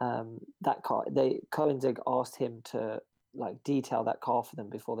 That car, Koenigsegg asked him to like detail that car for them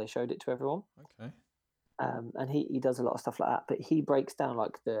before they showed it to everyone. Okay. And he does a lot of stuff like that, but he breaks down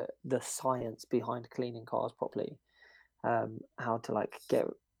like the science behind cleaning cars properly, how to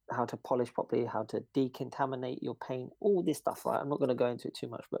polish properly, how to decontaminate your paint, all this stuff, right? I'm not going to go into it too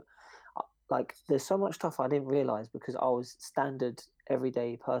much, but like there's so much stuff I didn't realize because I was standard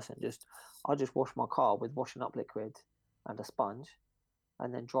everyday person. I just wash my car with washing up liquid and a sponge,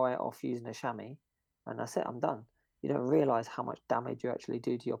 and then dry it off using a chamois, and that's it. I'm done. You don't realize how much damage you actually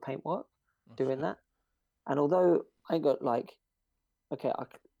do to your paintwork doing that. And although I got like, okay, I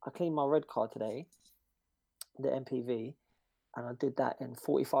cleaned my red car today, the MPV, and I did that in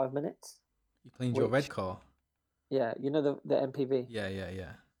 45 minutes. You cleaned your red car? Yeah, you know the MPV?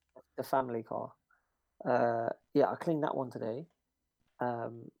 Yeah. The family car. Yeah, I cleaned that one today,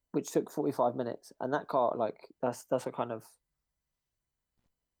 which took 45 minutes. And that car, like, that's a kind of...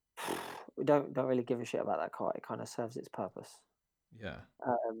 We don't really give a shit about that car. It kind of serves its purpose. Yeah.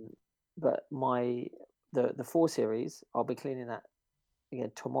 But the 4 Series, I'll be cleaning that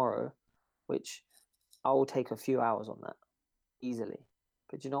again tomorrow, which I will take a few hours on that easily.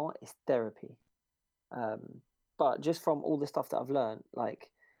 But you know what? It's therapy. But just from all the stuff that I've learned, like,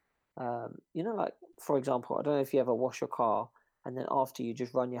 like, for example, I don't know if you ever wash your car and then after you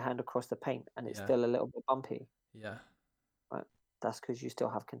just run your hand across the paint and it's still a little bit bumpy. Yeah. Right. That's because you still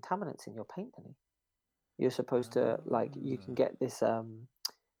have contaminants in your paint, Danny. You're supposed to, like, you can get this,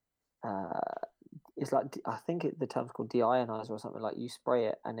 it's like, I think the term's called deionizer or something. Like, you spray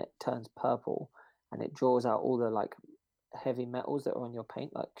it and it turns purple and it draws out all the, like, heavy metals that are on your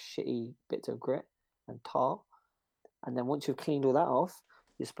paint, like shitty bits of grit and tar. And then once you've cleaned all that off,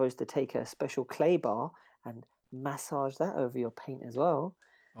 you're supposed to take a special clay bar and massage that over your paint as well.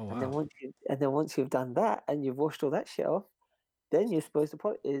 Oh, wow. And then once you've done that and you've washed all that shit off, then you're supposed to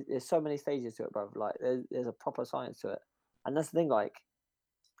put. There's so many stages to it, bro. Like there's a proper science to it, and that's the thing. Like,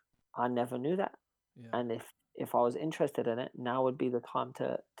 I never knew that, and if I was interested in it, now would be the time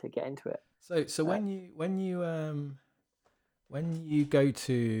to get into it. So when you go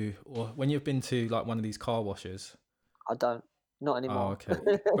to, or when you've been to like one of these car washes, I don't. Not anymore. Oh,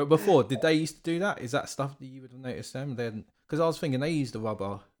 okay. But before, did they used to do that? Is that stuff that you would have noticed them? Then, because I was thinking they use the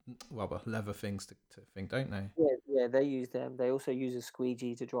rubber leather things to think, don't they? Yeah, they use them. They also use a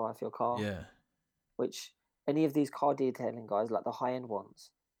squeegee to dry off your car. Yeah. Which any of these car detailing guys, like the high end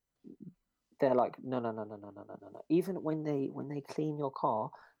ones, they're like, no. Even when they clean your car,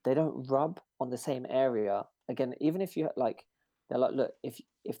 they don't rub on the same area. Again, even if you like, they're like, look,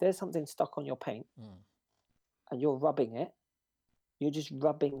 if there's something stuck on your paint and you're rubbing it, you're just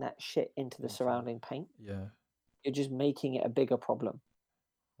rubbing that shit into the surrounding paint. Yeah. You're just making it a bigger problem.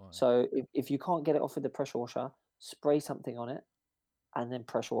 Right. So if you can't get it off with the pressure washer, spray something on it and then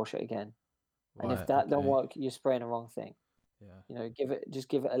pressure wash it again. Right, and if that don't work, you're spraying the wrong thing. Yeah. Give it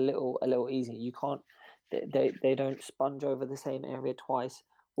a little easy. You can't, they don't sponge over the same area twice.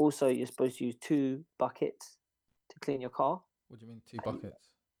 Also, you're supposed to use 2 buckets to clean your car. What do you mean 2 buckets?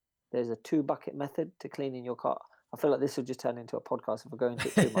 There's a 2-bucket method to cleaning your car. I feel like this will just turn into a podcast if I go into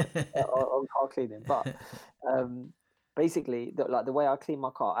it too much on car cleaning. But basically, the way I clean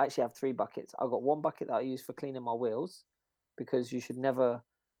my car, I actually have 3 buckets. I've got 1 bucket that I use for cleaning my wheels, because you should never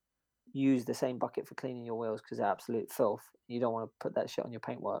use the same bucket for cleaning your wheels because they're absolute filth. You don't want to put that shit on your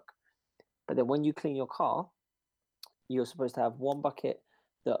paintwork. But then when you clean your car, you're supposed to have 1 bucket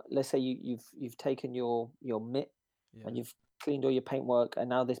that, let's say you've taken your mitt and you've cleaned all your paintwork, and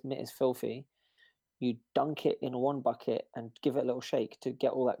now this mitt is filthy. You dunk it in 1 bucket and give it a little shake to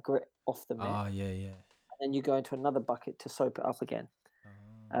get all that grit off the mitt. Yeah. And then you go into another bucket to soap it up again.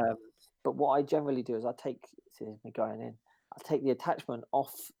 But what I generally do is I take the attachment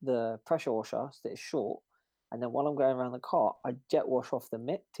off the pressure washer so that it's short, and then while I'm going around the car, I jet wash off the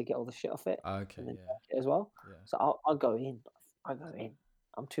mitt to get all the shit off it. Okay, and then yeah. dunk it as well. Yeah. So I'll go in.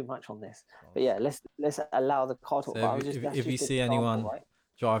 I'm too much on this. But yeah, let's allow the car talk. So if you see anyone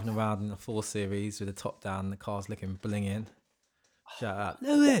driving around in a 4 Series with the top down, the car's looking blinging, shout out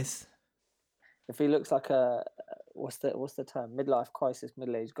Lewis. If he looks like a what's the term, midlife crisis,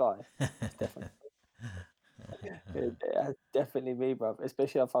 middle-aged guy, it's definitely me, bro.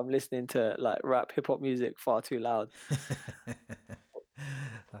 Especially if I'm listening to like rap, hip hop music far too loud. That's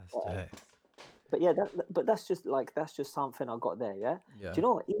jokes. But yeah, that's just something I got there. Yeah. Do you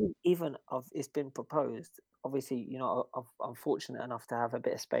know what? Even it's been proposed. Obviously, I'm fortunate enough to have a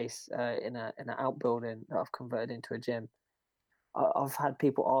bit of space in an outbuilding that I've converted into a gym. I've had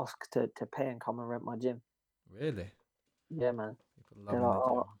people ask to pay and come and rent my gym. Really? Yeah, man. People loving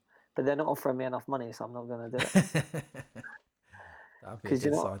the gym. But they're not offering me enough money, so I'm not going to do it. That'd be a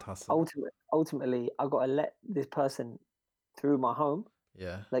good side hustle. Ultimately, I got to let this person through my home.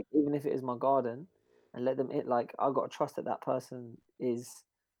 Yeah. Like, even if it is my garden, and let them in. Like, I got to trust that person is,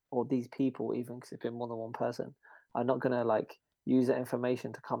 or these people, even because it's been more than one person, are not going to like use that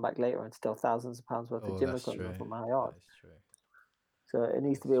information to come back later and steal thousands of pounds worth of gym equipment from my yard. That's true. So it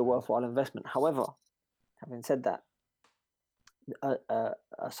needs to be a worthwhile investment. However, having said that, a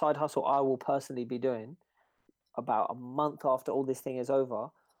side hustle I will personally be doing about a month after all this thing is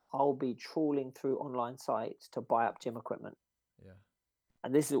over, I'll be trawling through online sites to buy up gym equipment. Yeah.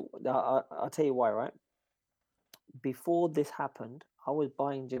 And this is, I'll tell you why, right? Before this happened, I was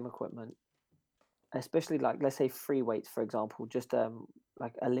buying gym equipment, especially like, let's say free weights, for example, just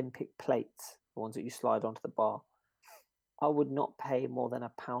like Olympic plates, the ones that you slide onto the bar. I would not pay more than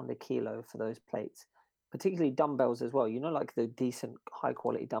 £1 a kilo for those plates, particularly dumbbells as well. Like the decent high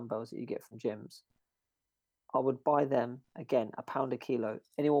quality dumbbells that you get from gyms. I would buy them, again, £1 a kilo.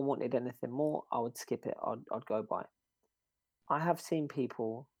 Anyone wanted anything more, I would skip it. I'd go buy. I have seen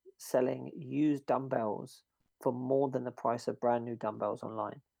people selling used dumbbells for more than the price of brand new dumbbells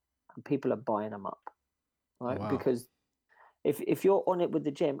online, and people are buying them up, right? Oh, wow. Because if you're on it with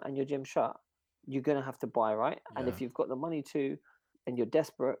the gym and your gym's shut, you're going to have to buy, right? Yeah. And if you've got the money to, and you're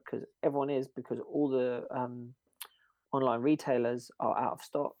desperate, because everyone is, because all the online retailers are out of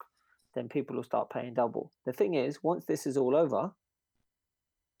stock, then people will start paying double. The thing is, once this is all over,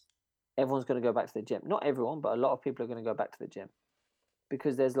 everyone's going to go back to the gym. Not everyone, but a lot of people are going to go back to the gym,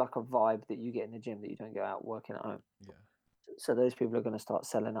 because there's like a vibe that you get in the gym that you don't get out working at home. Yeah. So those people are going to start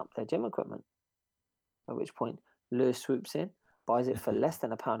selling up their gym equipment, at which point Lewis swoops in, buys it for less than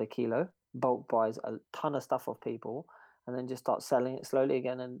 £1 a kilo, bulk buys a ton of stuff off people, and then just starts selling it slowly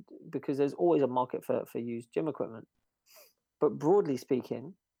again. And because there's always a market for used gym equipment. But broadly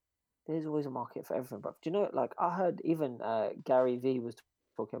speaking, there's always a market for everything. But do you know, like, I heard even Gary Vee was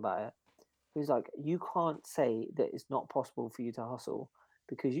talking about it. He was like, you can't say that it's not possible for you to hustle,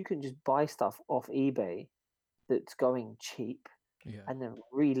 because you can just buy stuff off eBay that's going cheap, and then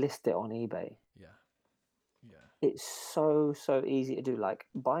relist it on eBay. Yeah. It's so easy to do. Like,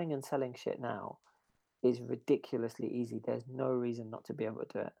 buying and selling shit now is ridiculously easy. There's no reason not to be able to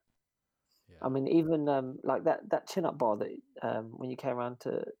do it. Yeah. I mean, even like that chin-up bar that when you came around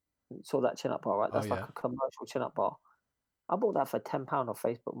to saw that chin-up bar, right? That's like a commercial chin-up bar. I bought that for £10 off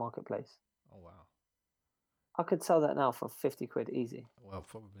Facebook Marketplace. Oh, wow. I could sell that now for 50 quid easy. Well,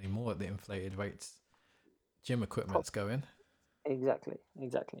 probably more at the inflated rates gym equipment's going. Exactly.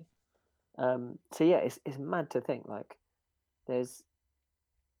 So yeah, it's mad to think, like, there's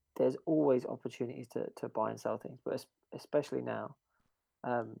always opportunities to buy and sell things, but especially now.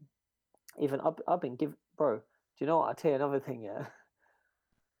 Even I've been bro, do you know what? I'll tell you another thing, yeah.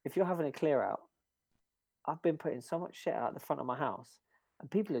 If you're having a clear out, I've been putting so much shit out the front of my house, and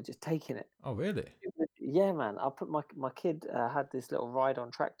people are just taking it. Oh, really? Yeah, man. I put my kid had this little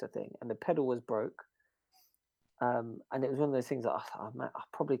ride-on tractor thing, and the pedal was broke. And it was one of those things that I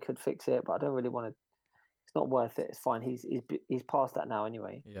probably could fix it, but I don't really want to. It's not worth it. It's fine. He's past that now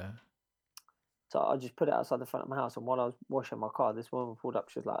anyway. Yeah. So I just put it outside the front of my house. And while I was washing my car, this woman pulled up.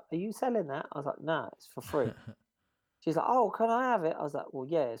 She was like, "Are you selling that?" I was like, "Nah, it's for free." She's like, "Oh, can I have it?" I was like, "Well,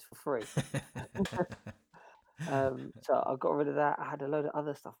 yeah, it's for free." So I got rid of that. I had a load of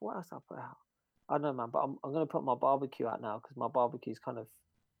other stuff. What else did I put out? I don't know, man. But I'm going to put my barbecue out now because my barbecue's kind of.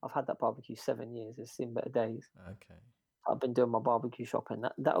 I've had that barbecue 7 years. It's seen better days. Okay. I've been doing my barbecue shopping.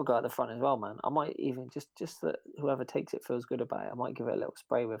 That'll go at the front as well, man. I might even just that whoever takes it feels good about it. I might give it a little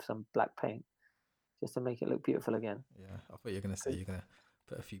spray with some black paint just to make it look beautiful again. Yeah, I thought you were gonna say you're gonna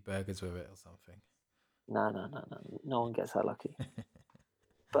put a few burgers with it or something. No one gets that lucky.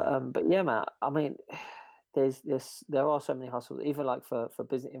 But yeah, man. I mean, there are so many hustles, even like for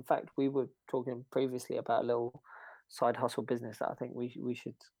business. In fact, we were talking previously about a little side hustle business that I think we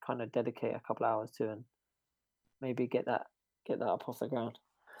should kind of dedicate a couple hours to and maybe get that up off the ground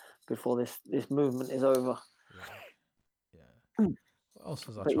before this movement is over. Yeah. What else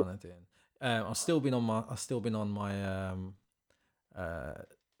was I trying to do? I've still been on my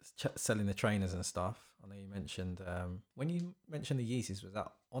selling the trainers and stuff. I know you mentioned when you mentioned the Yeezys, was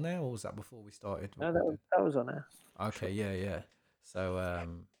that on air or was that before we started? No, that was on air. Okay, sure. Yeah. So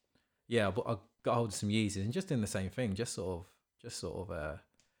but I got hold of some Yeezys and just doing the same thing, just sort of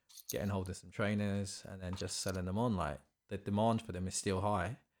getting hold of some trainers and then just selling them on. Like the demand for them is still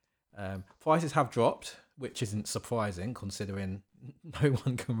high. Prices have dropped, which isn't surprising considering no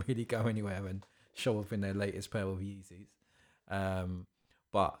one can really go anywhere and show off in their latest pair of Yeezys.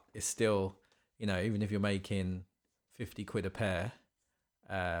 But it's still, even if you're making 50 quid a pair,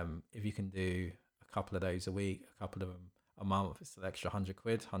 if you can do a couple of those a week, a couple of them a month, it's an extra 100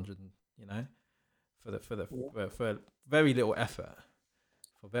 quid, for very little effort.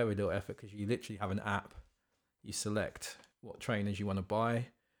 For very little effort, because you literally have an app, you select what trainers you want to buy.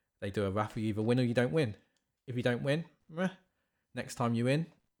 They do a raffle, you either win or you don't win. If you don't win, next time you win,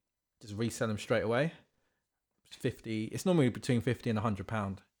 just resell them straight away. 50. It's normally between 50 and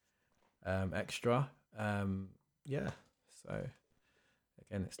 £100 extra. So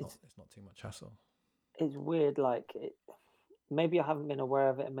again, it's not too much hassle. It's weird, maybe I haven't been aware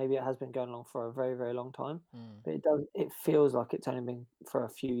of it, and maybe it has been going on for a very, very long time. But it feels like it's only been for a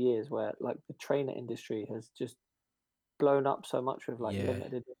few years where like the trainer industry has just blown up so much with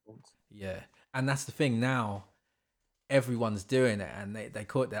limited editions. Yeah, and that's the thing now. Everyone's doing it, and they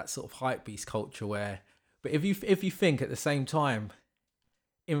call it that sort of hype beast culture. But if you think at the same time,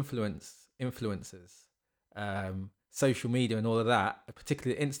 influencers, social media, and all of that,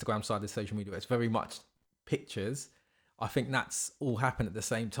 particularly the Instagram side of social media, it's very much pictures. I think that's all happened at the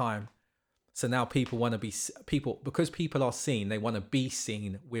same time. So now people want to because people are seen. They want to be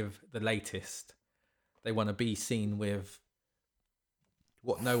seen with the latest. They want to be seen with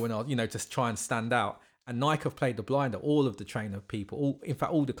what no one else, just try and stand out. And Nike have played the blind at all of the trainer people,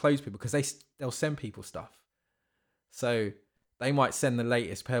 all the clothes people, because they'll send people stuff. So they might send the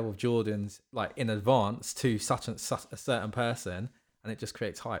latest pair of Jordans like in advance to such a certain person, and it just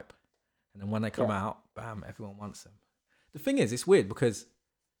creates hype. And then when they come out, bam, everyone wants them. The thing is, it's weird because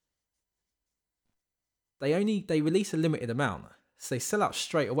they release a limited amount, so they sell out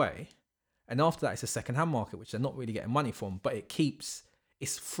straight away. And after that, it's a second-hand market, which they're not really getting money from, but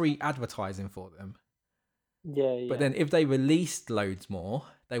it's free advertising for them. Yeah. But then if they released loads more,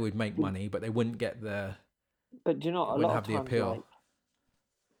 they would make money, but they wouldn't get the. But do you know, a lot of times, the appeal.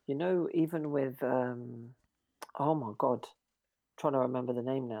 Even with oh my god, I'm trying to remember the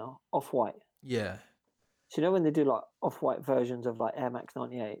name now. Off-White. Yeah. So when they do like Off-White versions of like Air Max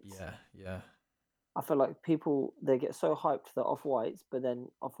 98s. Yeah. I feel like people, they get so hyped for the Off-Whites, but then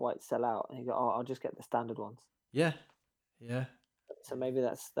Off-Whites sell out, and you go, "Oh, I'll just get the standard ones." Yeah. So maybe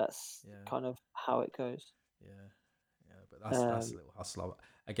that's kind of how it goes. Yeah. But that's a little hustle.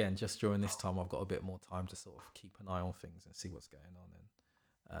 Again, just during this time, I've got a bit more time to sort of keep an eye on things and see what's going on,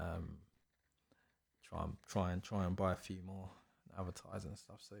 and try and buy a few more advertising and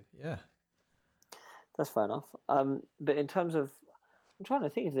stuff. So yeah, that's fair enough. But in terms of, I'm trying to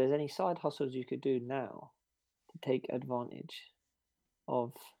think if there's any side hustles you could do now to take advantage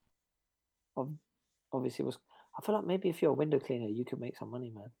of obviously I feel like maybe if you're a window cleaner, you could make some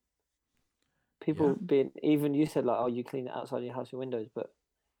money, man. People even you said like, oh, you clean it outside your house, your windows, but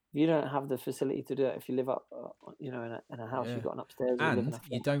if you don't have the facility to do it, if you live up, in a house, you've got an upstairs, and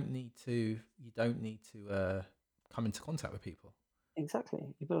you don't need to come into contact with people.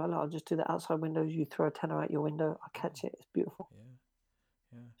 Exactly. You'd be like, I'll just do the outside windows. You throw a tenner out your window, I catch it. It's beautiful. Yeah.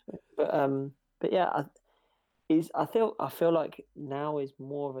 But yeah, I feel like now is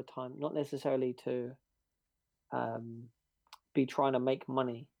more of a time, not necessarily to be trying to make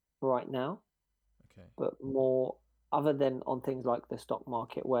money right now, Okay. but more other than on things like the stock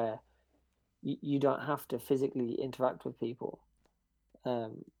market where you don't have to physically interact with people.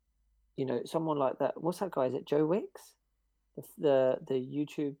 Someone like that. What's that guy? Is it Joe Wicks, the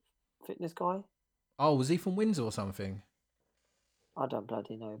YouTube fitness guy? Oh, was he from Windsor or something? I don't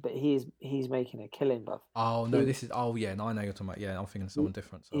bloody know, but he's making a killing, bruv. Oh no, this is. Oh yeah, no, I know you're talking about. Yeah, I'm thinking of someone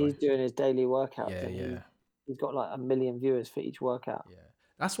different. Sorry. He's doing his daily workouts, Yeah, and yeah, he's got like 1 million viewers for each workout. yeah.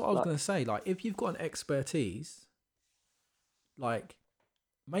 That's what I was Like, gonna say. Like, if you've got an expertise, like,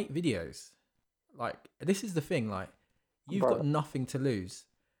 make videos. Like, this is the thing. Like, you've got bro, nothing to lose.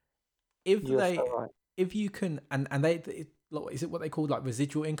 If you're so right. if you can, and is it what they call like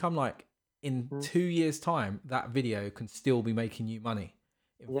residual income? Like, in 2 years' time, that video can still be making you money.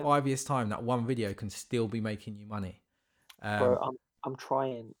 In 5 years' time, that one video can still be making you money. Bro, I'm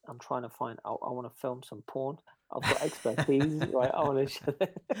trying to find. I want to film some porn. I've got expertise, right? I want to show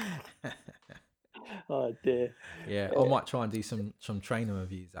it. Oh dear. Yeah, I might try and do some trainer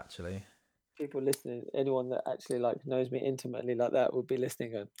reviews actually. People listening, anyone that actually like knows me intimately like that would be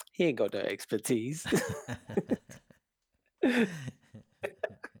listening going, he ain't got no expertise.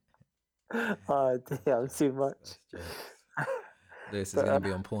 Oh dear, I'm too much. This is going to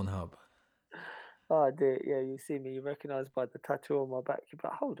be on Pornhub. Oh dear, yeah, you see me, you recognise by the tattoo on my back, you're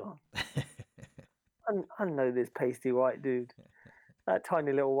like, hold on. I know this pasty white dude. That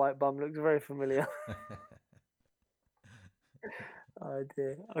tiny little white bum looks very familiar. Oh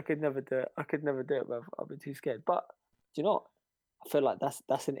dear, I could never do it. Bro. I'd be too scared. But do you know what? I feel like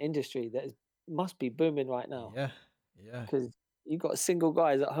that's an industry that must be booming right now. Yeah, yeah. Because you got single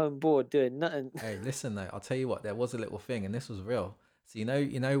guys at home bored doing nothing. Hey, listen though, I'll tell you what. There was a little thing, and this was real. So you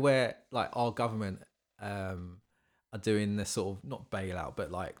know where like our government are doing this sort of not bailout,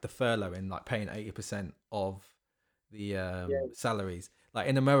 but like the furloughing, like paying 80% of the salaries. Like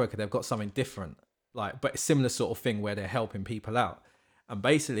in America, they've got something different, like but a similar sort of thing where they're helping people out. And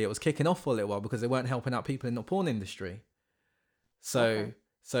basically, it was kicking off for a little while because they weren't helping out people in the porn industry. So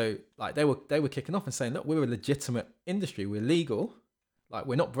like they were kicking off and saying, look, we're a legitimate industry, we're legal, like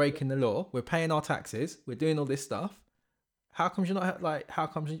we're not breaking the law, we're paying our taxes, we're doing all this stuff. How come you're not like? How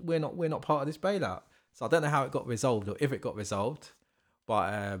come we're not part of this bailout? So I don't know how it got resolved or if it got resolved,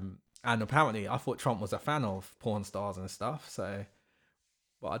 but and apparently I thought Trump was a fan of porn stars and stuff. So,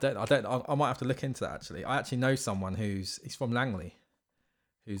 but I might have to look into that actually. I actually know someone he's from Langley,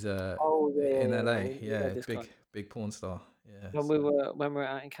 who's in LA. Yeah, big porn star. Yeah. When we were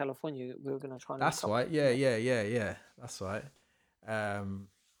out in California, we were gonna try. That's right. Yeah. That's right.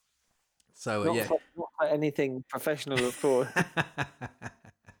 So not for anything professional, of course.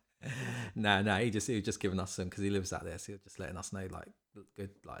 No, he was just giving us some because he lives out there, so he was just letting us know like good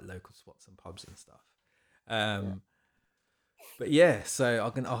like local spots and pubs and stuff. But yeah,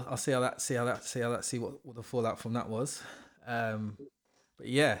 so I'll see what the fallout from that was. But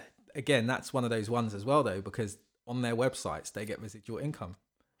yeah, again, that's one of those ones as well though, because on their websites they get residual income.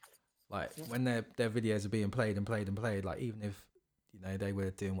 Like when their videos are being played, like even if they were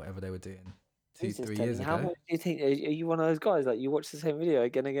doing whatever they were doing 2-3 years ago. How much do you think? Are you one of those guys like you watch the same video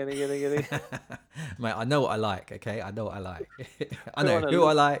again? Mate, I know what I like. Okay, I know what I like. I know who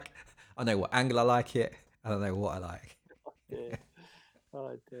I like. I know what angle I like it. I don't know what I like.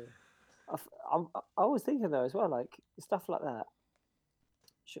 Oh dear. I was thinking though as well, like stuff like that.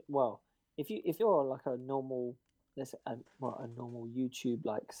 Well, if you're like a normal, a normal YouTube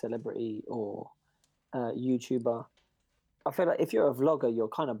like celebrity or YouTuber, I feel like if you're a vlogger, you're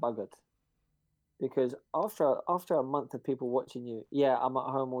kind of buggered. Because after a month of people watching you, I'm at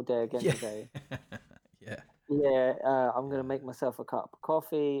home all day again today. I'm gonna make myself a cup of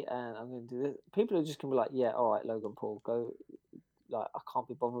coffee and I'm gonna do this. People are just gonna be like, yeah, all right, Logan Paul, go. Like, I can't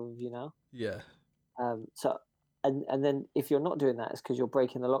be bothered with you now. Yeah. So, and then if you're not doing that, it's because you're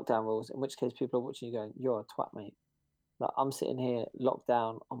breaking the lockdown rules. In which case, people are watching you going, you're a twat, mate. Like I'm sitting here locked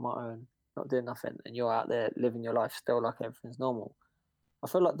down on my own, not doing nothing, and you're out there living your life still like everything's normal. I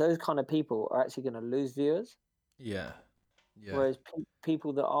feel like those kind of people are actually going to lose viewers. Yeah. Whereas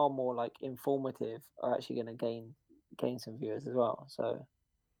people that are more like informative are actually going to gain some viewers as well. So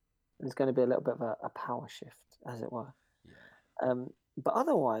there's going to be a little bit of a power shift, as it were. Yeah. But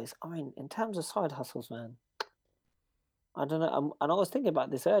otherwise, I mean, in terms of side hustles, man, I don't know. And I was thinking about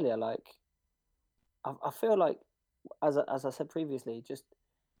this earlier. Like, I feel like, as I said previously, just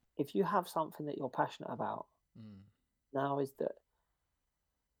if you have something that you're passionate about,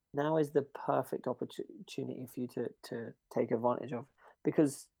 now is the perfect opportunity for you to take advantage of,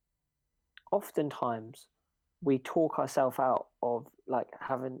 because oftentimes we talk ourselves out of like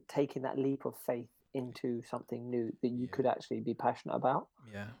having taken that leap of faith into something new that you Yeah. could actually be passionate about.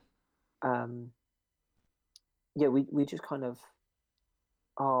 Yeah. Um, yeah, we just kind of,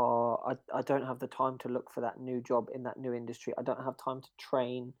 oh, I don't have the time to look for that new job in that new industry. I don't have time to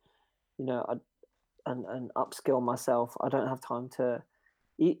train, you know, and upskill myself. I don't have time to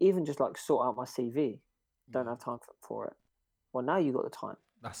even just like sort out my CV. Don't Yeah. have time for it. Well, now you got the time.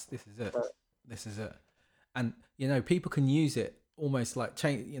 This is it. So, This is it. And people can use it almost like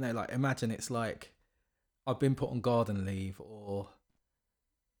change. Like imagine it's like I've been put on garden leave, or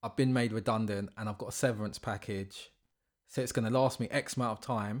I've been made redundant, and I've got a severance package, so it's going to last me X amount of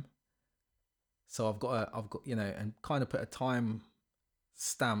time. So I've got and kind of put a time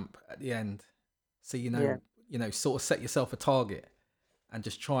stamp at the end, so yeah, sort of set yourself a target and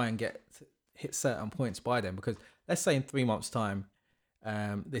just try and hit certain points by them. Because let's say in 3 months' time,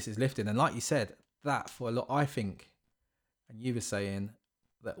 this is lifted, and like you said, that for a lot, I think, and you were saying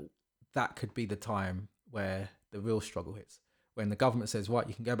that could be the time where the real struggle hits, when the government says, right,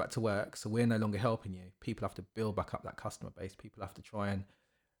 you can go back to work, so we're no longer helping you. People have to build back up that customer base. People have to try and,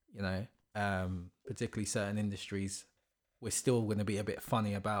 particularly certain industries, we're still going to be a bit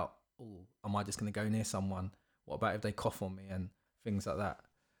funny about, oh, am I just going to go near someone? What about if they cough on me and things like that?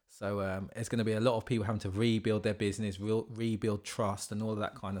 So there's going to be a lot of people having to rebuild their business, rebuild trust and all of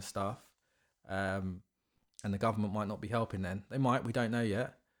that kind of stuff. And the government might not be helping then. They might, we don't know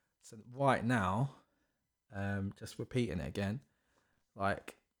yet. So right now, just repeating it again,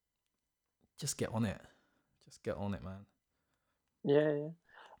 like, just get on it. Just get on it, man. yeah.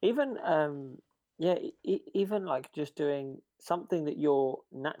 Even yeah, even like just doing something that you're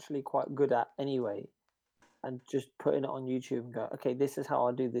naturally quite good at anyway, and just putting it on YouTube and go, okay, this is how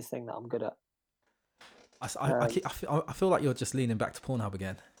I do this thing that I'm good at. I feel like you're just leaning back to Pornhub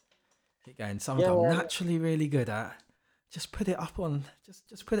again. Keep going. Something Yeah, I'm yeah. naturally really good at. Just put it up on.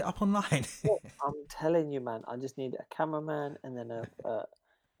 Just put it up online. I'm telling you, man. I just need a cameraman and then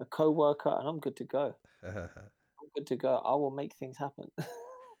a co-worker, and I'm good to go. I'm good to go. I will make things happen.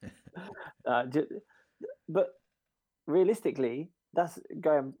 But realistically, that's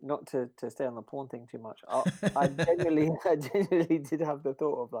going not to stay on the porn thing too much. I genuinely did have the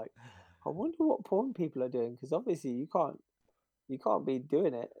thought of like, I wonder what porn people are doing, because obviously you can't be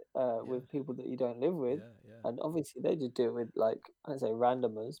doing it with people that you don't live with, and obviously they just do it with, like, I don't say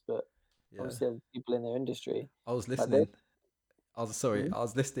randomers, but obviously people in their industry. I was Like listening. I Mhm.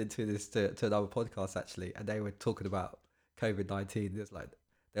 was listening to this to another podcast actually, and they were talking about COVID-19. It's like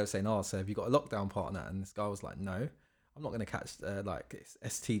they were saying, "Oh, so have you got a lockdown partner?" And this guy was like, "No, I'm not going to catch like it's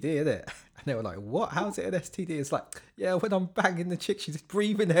STD, is it?" And they were like, "What? How's it an STD?" It's like, yeah, when I'm banging the chick, she's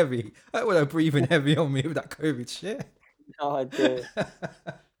breathing heavy. I don't want her breathing heavy on me with that COVID shit. No idea.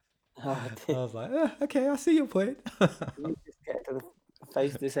 No I idea. was like, okay, I see your point. You just get to the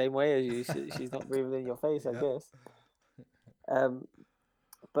face the same way as you. She's not breathing in your face, I guess.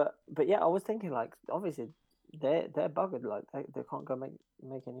 But yeah, I was thinking, like, obviously they're buggered, like they can't go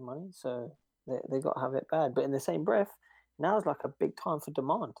make any money, so they got to have it bad. But in the same breath, now is like a big time for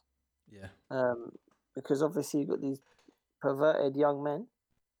demand, Yeah. because obviously you've got these perverted young men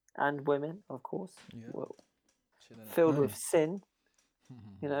and women, of course, filled with sin,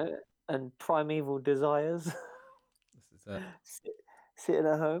 and primeval desires, This is it. sitting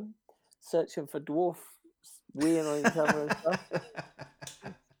at home, searching for dwarf, weeing on each other and stuff.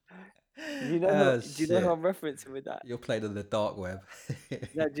 Do you know who I'm referencing with that? You're playing on the dark web.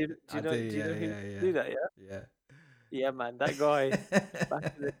 Yeah, do you know who do that? Yeah, yeah, man, that guy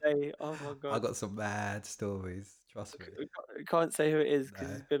back in the day. Oh my I god, got some mad stories. Trust me. we can't say who it is because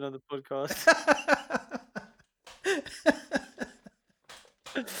he's been on the podcast.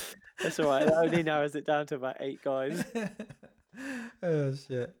 That's all right. That only narrows it down to about 8 guys. Oh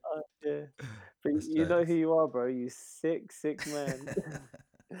shit. Oh, yeah. But you know who you are, bro. You sick man.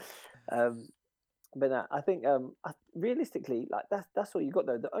 But no, I think realistically, like that's what you got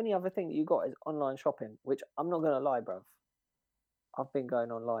though. The only other thing that you got is online shopping, which I'm not gonna lie, bruv. I've been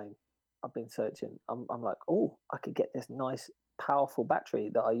going online. I've been searching. I'm like, oh, I could get this nice, powerful battery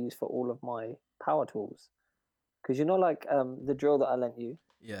that I use for all of my power tools. Because like the drill that I lent you,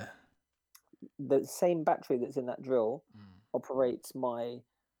 Yeah. the same battery that's in that drill operates my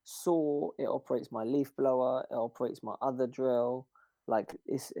saw. It operates my leaf blower. It operates my other drill. Like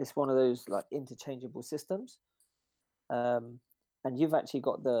it's one of those like interchangeable systems. And you've actually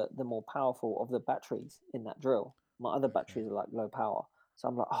got the more powerful of the batteries in that drill. My other batteries are like low power. So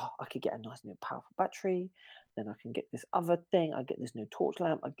I'm like, oh, I could get a nice new powerful battery. Then I can get this other thing. I get this new torch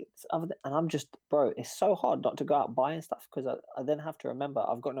lamp. I get this other thing. And I'm just, bro, it's so hard not to go out buying stuff because I then have to remember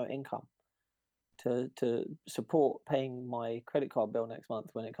I've got no income to support paying my credit card bill next month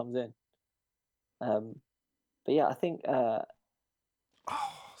when it comes in. But yeah, I think Oh,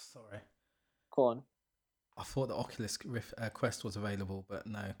 sorry. go on. I thought the Oculus Quest was available, but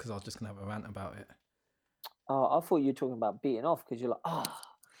no, because I was just gonna have a rant about it. I thought you were talking about beating off because you're like,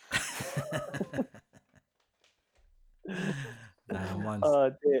 Nah, mine's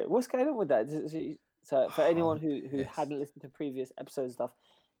oh dear, what's going on with that? So for anyone who yes. hadn't listened to previous episodes and stuff,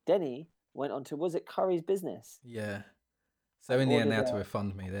 Denny went on to, was it Curry's Business? Yeah. So And in the end, they ordered had to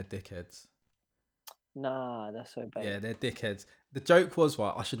refund me. They're dickheads. Nah, that's so bad. Yeah, they're dickheads. The joke was,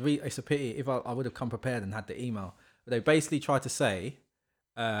 what I should read. It's a pity if I would have come prepared and had the email. But they basically tried to say,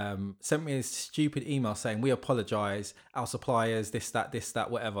 sent me a stupid email saying, "We apologize, our suppliers, this, that,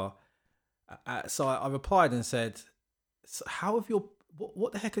 whatever." So I replied and said, so "How have your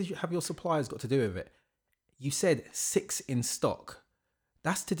what the heck have your suppliers got to do with it? You said 6 in stock.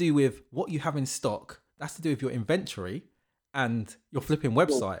 That's to do with what you have in stock. That's to do with your inventory and your flipping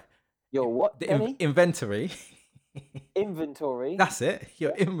website. Your what, The Denny? inventory." Inventory. That's it.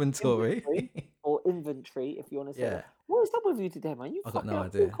 Your inventory. Or inventory, if you want to say Yeah. that. What is up with you today, man? You I got fucking no up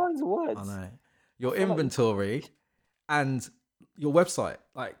idea. all kinds of words. I know. Your feel like you- inventory and your website.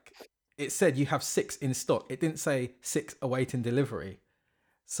 Like, it said you have 6 in stock. It didn't say 6 awaiting delivery.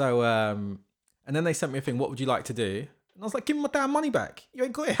 So, and then they sent me a thing, what would you like to do? And I was like, give me my damn money back. You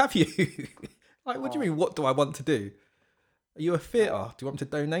ain't got it, have you? Like, what do you mean, what do I want to do? Are you a theatre? Do you want me to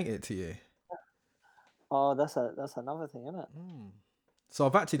donate it to you? Oh, that's another thing, isn't it? So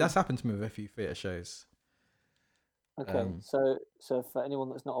that's happened to me with a few theatre shows. Okay, so for anyone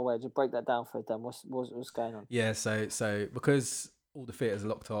that's not aware, just break that down for them. What's going on? Yeah, so because all the theatres are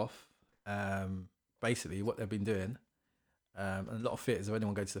locked off, basically what they've been doing, and a lot of theatres, if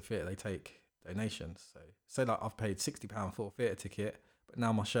anyone goes to the theatre, they take donations. So say like I've paid £60 for a theatre ticket, but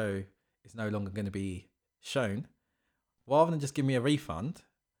now my show is no longer going to be shown. Rather than just give me a refund,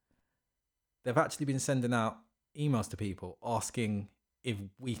 they've actually been sending out emails to people asking if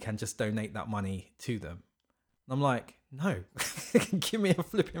we can just donate that money to them. And I'm like, no, give me a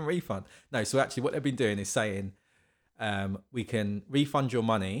flipping refund. No, so actually what they've been doing is saying, we can refund your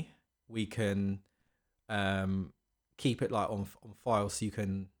money. We can keep it like on file so you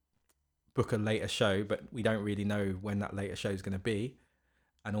can book a later show, but we don't really know when that later show is going to be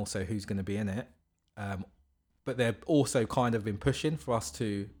and also who's going to be in it. But they've also kind of been pushing for us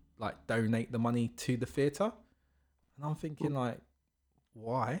to like donate the money to the theatre. And I'm thinking like,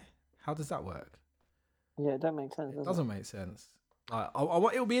 why? How does that work? Yeah, that makes sense. It doesn't make sense. Like,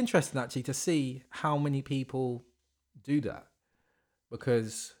 it'll be interesting actually to see how many people do that,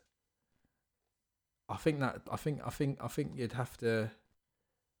 because I think you'd have to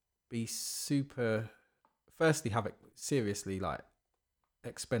be super. Firstly, have it seriously like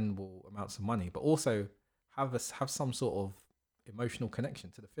expendable amounts of money, but also have some sort of emotional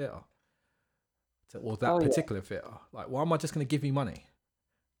connection to the theatre, or that particular theatre. Like, why am I just going to give you money?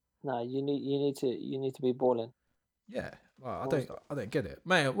 No, you need to be balling. Yeah, well, I don't get it.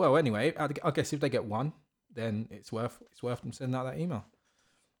 Well, anyway, I guess if they get one, then it's worth them sending out that email.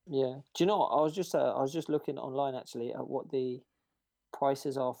 Yeah. Do you know what? I was just looking online actually at what the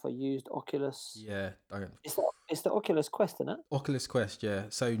prices are for used Oculus. Yeah, don't. It's the Oculus Quest, isn't it? Oculus Quest, yeah.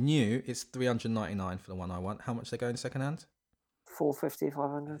 So new, it's $399 for the one I want. How much they going second hand? 450,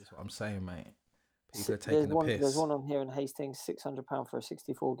 500. That's what I'm saying, mate. People are taking the piss. There's one on here in Hastings, £600 for a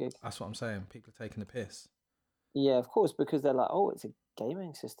 64 gig. That's what I'm saying. People are taking the piss. Yeah, of course, because they're like, oh, it's a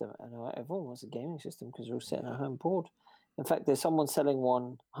gaming system, and everyone wants a gaming system because they're all sitting at home bored. In fact, there's someone selling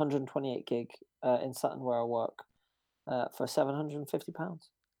one 128 gig in Sutton where I work for £750. That's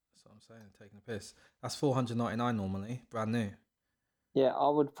what I'm saying. Taking the piss. That's $499 normally, brand new. Yeah, I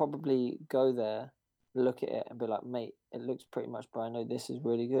would probably go there, look at it, and be like, mate, it looks pretty much brand new. This is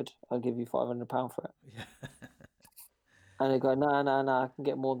really good. I'll give you £500 for it. Yeah. And they go, no, I can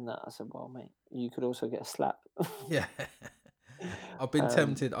get more than that. I said, well, mate, you could also get a slap. Yeah. I've been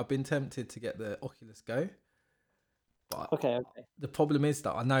tempted to get the Oculus Go. But okay. The problem is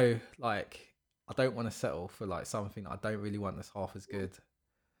that I know, like, I don't want to settle for like something I don't really want that's half as good.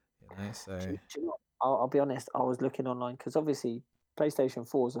 You know, so Do you know, I'll be honest. I was looking online because obviously PlayStation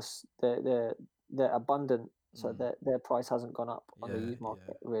 4s they're abundant, so their price hasn't gone up on the used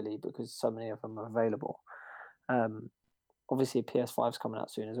market really because so many of them are available. Obviously PS5's coming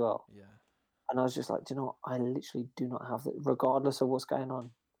out soon as well. Yeah. And I was just like, do you know what? I literally do not have that. Regardless of what's going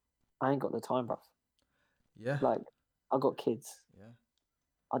on, I ain't got the time, bruv. Yeah. Like, I got kids. Yeah.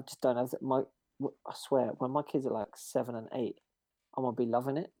 I just don't have that. I swear, when my kids are like 7 and 8, I'm gonna be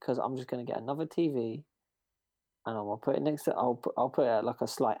loving it because I'm just gonna get another TV, and I'm gonna put it next to. I'll put it at like a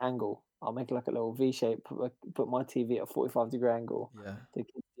slight angle. I'll make like a little V shape. Put my TV at a 45-degree angle. Yeah. The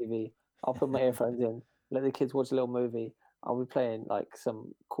kids' TV. I'll put my earphones in, let the kids watch a little movie. I'll be playing like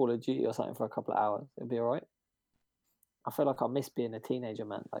some Call of Duty or something for a couple of hours. It'll be all right. I feel like I miss being a teenager,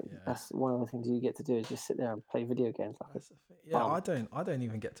 man. Like Yeah. that's one of the things you get to do is just sit there and play video games. Like That's the thing. Yeah, I don't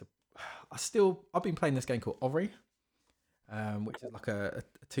even get to. I've been playing this game called Ori, which is like a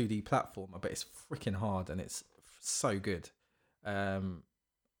 2D platformer, but it's freaking hard and it's so good. I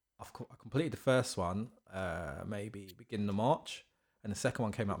completed the first one maybe beginning of March, and the second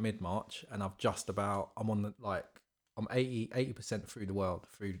one came out mid-March, and I'm 80% through the world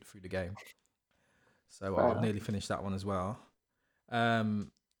through the game. So I've nearly finished that one as well. But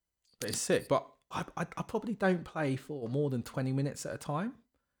it's sick. But I probably don't play for more than 20 minutes at a time.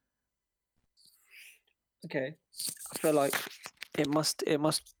 Okay. I feel like it must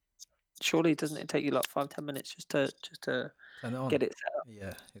surely doesn't it take you like 5-10 minutes just to Turn it on. get it set up?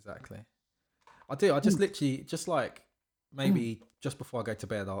 Yeah, exactly. I do. I just literally just like maybe just before I go to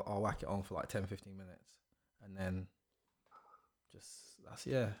bed I'll whack it on for like 10-15 minutes, and then I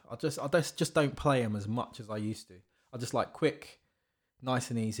just don't play them as much as I used to. I just like quick,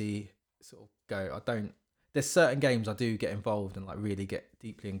 nice and easy sort of go. There's certain games I do get involved and like really get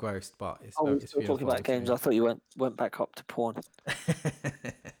deeply engrossed, but it's we're still talking about games. I thought you went back up to porn.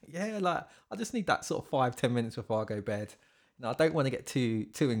 Yeah, like I just need that sort of 5-10 minutes before I go to bed. No, I don't want to get too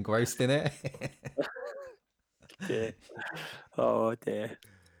engrossed in it. Dear. Oh dear.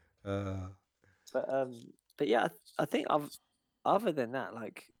 But yeah, I think other than that,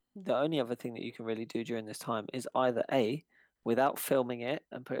 like the only other thing that you can really do during this time is either A, without filming it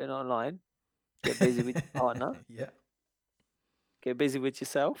and putting it online, get busy with your partner. Yeah. Get busy with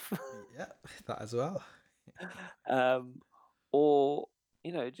yourself. Yeah, that as well. Or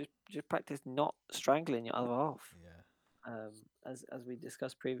just practice not strangling your other half. Yeah. As we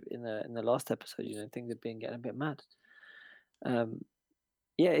discussed in the last episode, things have been getting a bit mad. Yeah,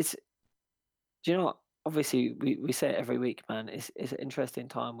 do you know what? Obviously, we say it every week, man. It's an interesting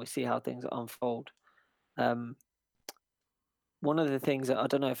time. We see how things unfold. One of the things that I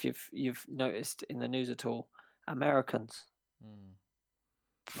don't know if you've noticed in the news at all, Americans,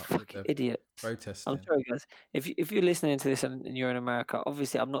 fucking idiots, protesting. I'm sorry, guys. If you're listening to this and you're in America,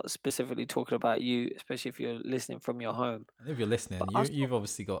 obviously I'm not specifically talking about you, especially if you're listening from your home. And if you're listening, you've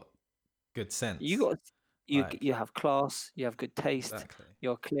obviously got good sense. You have class. You have good taste. Exactly.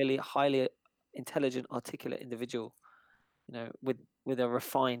 You're clearly a highly intelligent, articulate individual. With a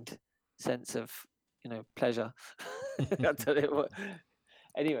refined sense of pleasure. I'll tell you what.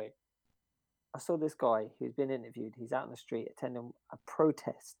 Anyway, I saw this guy who's been interviewed. He's out in the street attending a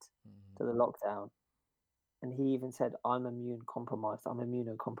protest to the lockdown, and he even said, "I'm immunocompromised.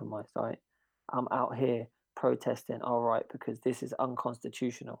 Right? I'm out here protesting. All right, because this is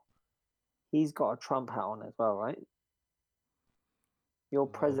unconstitutional." He's got a Trump hat on as well, right? Your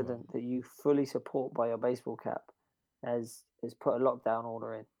president that you fully support by your baseball cap has put a lockdown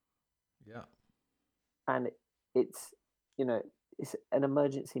order in. Yeah. And it's an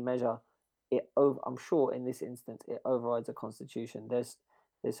emergency measure. I'm sure in this instance it overrides a constitution. There's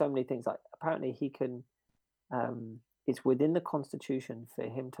so many things, like apparently he can it's within the constitution for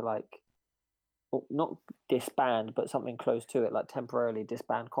him to not disband, but something close to it, like temporarily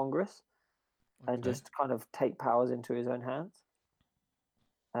disband Congress and just kind of take powers into his own hands.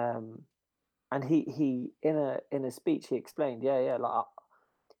 And he in a speech he explained, like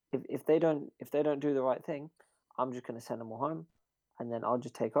if they don't do the right thing, I'm just going to send them all home, and then I'll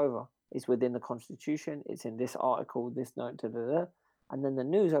just take over. It's within the constitution. It's in this article, this note, and then the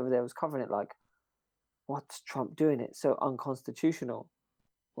news over there was covering it like, what's Trump doing? It's so unconstitutional.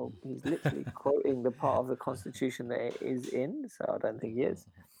 Well, he's literally quoting the part of the constitution that it is in, so I don't think he is.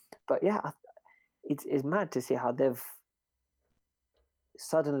 But yeah, it's mad to see how they've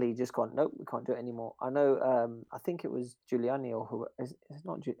suddenly just gone, nope, we can't do it anymore. I know, I think it was Giuliani or it's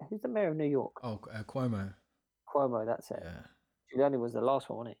not. Who's the mayor of New York? Oh, Cuomo. Cuomo, that's it. Yeah. Giuliani was the last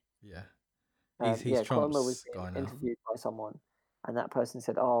one, wasn't he? Yeah. He's Trump's Cuomo was guy now. interviewed by someone, and that person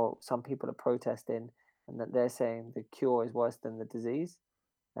said, "Oh, some people are protesting, and that they're saying the cure is worse than the disease,"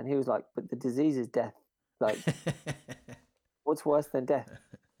 and he was like, "But the disease is death. Like, what's worse than death?"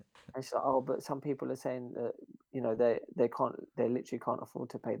 And she's like, "Oh, but some people are saying that they literally can't afford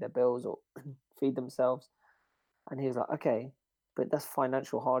to pay their bills or feed themselves," and he was like, "Okay, but that's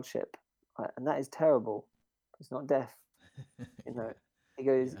financial hardship, right? And that is terrible. It's not death." He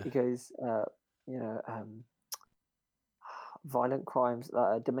goes, violent crimes,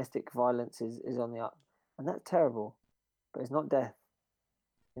 domestic violence is on the up, and that's terrible, but it's not death.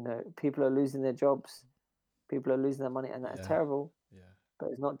 People are losing their jobs, people are losing their money, and that's terrible. Yeah.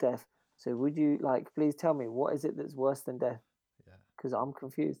 But it's not death. So would you please tell me, what is it that's worse than death? Yeah. Because I'm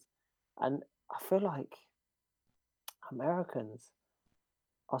confused. And I feel like Americans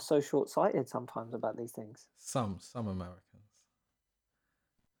are so short-sighted sometimes about these things. Some Americans.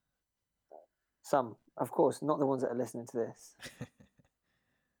 Some, of course, not the ones that are listening to this.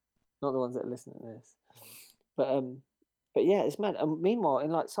 Not the ones that are listening to this. But yeah, it's mad. And meanwhile,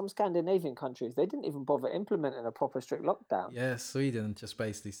 in like some Scandinavian countries, they didn't even bother implementing a proper strict lockdown. Yeah, Sweden just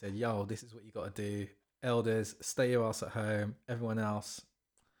basically said, yo, this is what you got to do. Elders, stay your ass at home. Everyone else,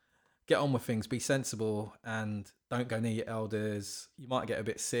 get on with things. Be sensible and don't go near your elders. You might get a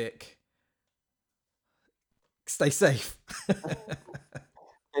bit sick. Stay safe.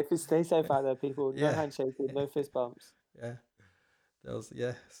 Stay safe out there, people. No Yeah. handshaking, no fist bumps. Yeah. So we'll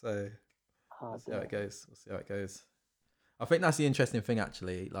see how it goes. I think that's the interesting thing,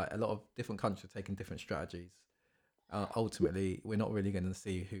 actually. Like, a lot of different countries are taking different strategies. Ultimately, we're not really going to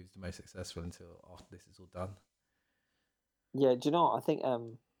see who's the most successful until after this is all done. Yeah, do you know what? I think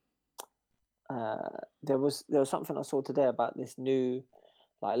there was something I saw today about this new,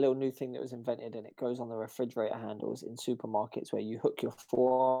 like a little new thing that was invented, and it goes on the refrigerator handles in supermarkets where you hook your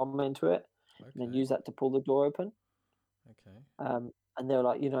forearm into it and then use that to pull the door open. Okay. And they were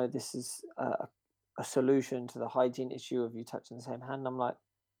like, this is a solution to the hygiene issue of you touching the same hand. And I'm like,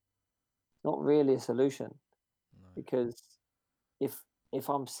 not really a solution, because if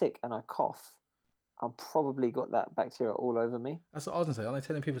I'm sick and I cough, I've probably got that bacteria all over me. That's what I was gonna say. Aren't they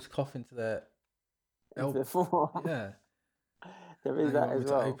telling people to cough into their elbow? Yeah. There is that as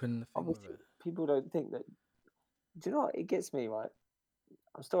well. Open the thing with it. People don't think that. Do you know what? It gets me, right?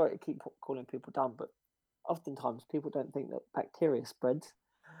 I'm sorry to keep calling people dumb, but oftentimes people don't think that bacteria spreads.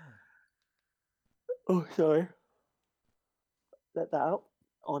 Oh, sorry. Let that out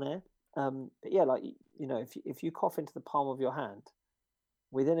on air. But yeah, like, if you cough into the palm of your hand,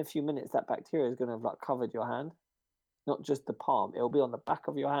 within a few minutes that bacteria is going to have like covered your hand, not just the palm. It'll be on the back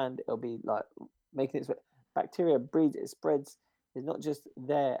of your hand. It'll be like making its bacteria breeds. It spreads. It's not just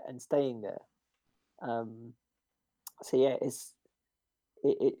there and staying there. So yeah,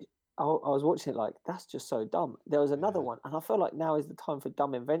 I was watching it like, that's just so dumb. There was another one, and I feel like now is the time for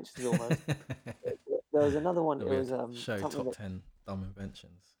dumb inventions almost. There was another one. It was show top 10 dumb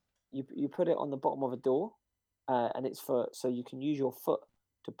inventions. You put it on the bottom of a door, and it's so you can use your foot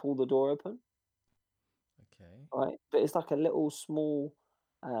to pull the door open. Okay. Right, but it's like a little small.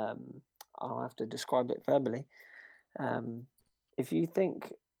 I'll have to describe it verbally. If you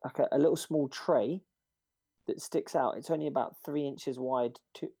think like a little small tray that sticks out, it's only about 3 inches wide,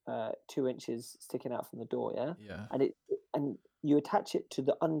 2 inches sticking out from the door. Yeah. Yeah. And you attach it to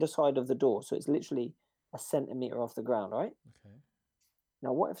the underside of the door, so it's literally a centimeter off the ground, right? Okay.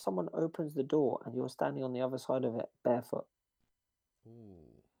 Now, what if someone opens the door and you're standing on the other side of it barefoot? Ooh.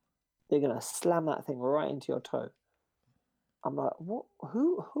 They're gonna slam that thing right into your toe. I'm like, what?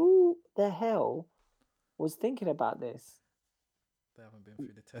 Who the hell was thinking about this? They haven't been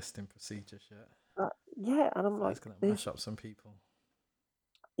through the testing procedures yet. Yeah, and I'm like, it's gonna mash up some people.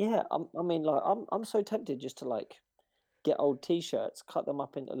 Yeah, I mean, like, I'm so tempted just to like get old T-shirts, cut them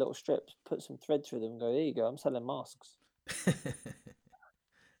up into little strips, put some thread through them, and go, there you go, I'm selling masks.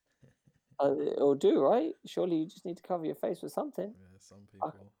 It'll do, right? Surely you just need to cover your face with something. Yeah, some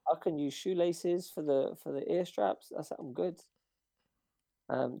people. I can use shoelaces for the ear straps. I'm good.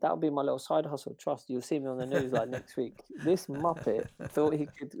 That'll be my little side hustle. Trust, you'll see me on the news like next week. This Muppet thought he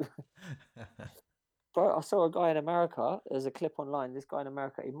could. Bro, I saw a guy in America. There's a clip online. This guy in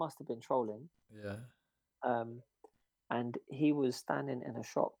America, he must have been trolling. Yeah. And he was standing in a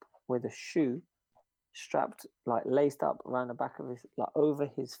shop with a shoe strapped, like laced up around the back of his, like over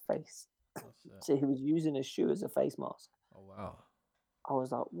his face. So he was using a shoe as a face mask. Oh wow! I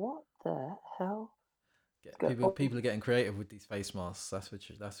was like, what the hell? People are getting creative with these face masks. That's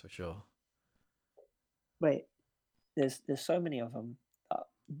for sure. Wait, there's so many of them.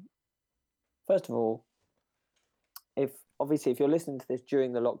 First of all, if you're listening to this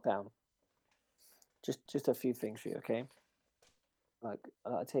during the lockdown, just a few things for you, okay? Like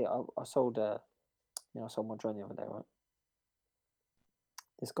I tell you, I sold I sold my drone the other day, right?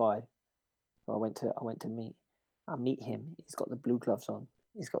 This guy who I went to meet. I meet him. He's got the blue gloves on.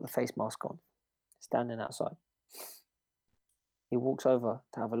 He's got the face mask on. Standing outside. He walks over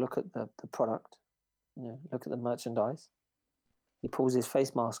to have a look at the product. Look at the merchandise. He pulls his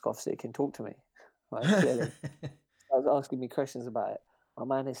face mask off so he can talk to me. Right, clearly. I was asking me questions about it. My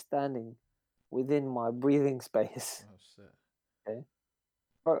man is standing within my breathing space. Oh shit. Okay.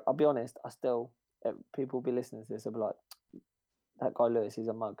 Bro, I'll be honest, people will be listening to this, they'll be like, that guy Lewis, he's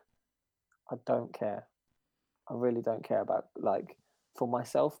a mug. I don't care. I really don't care about, like, for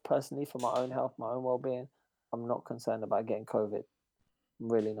myself personally, for my own health, my own well-being, I'm not concerned about getting COVID. I'm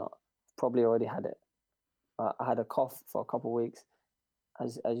really not. probably already had it. I had a cough for a couple of weeks,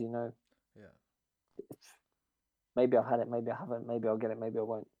 as you know. Yeah. Maybe I've had it, maybe I haven't, maybe I'll get it, maybe I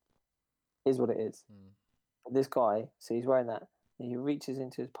won't. Is what it is. But this guy, so he's wearing that, and he reaches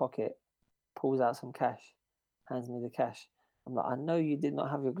into his pocket, pulls out some cash, hands me the cash. I'm like, I know you did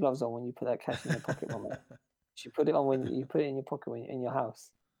not have your gloves on when you put that cash in your pocket, my man. You put it on when you put it in your pocket when you're in your house.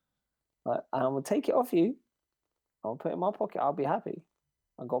 And I'm gonna take it off you. I'll put it in my pocket. I'll be happy.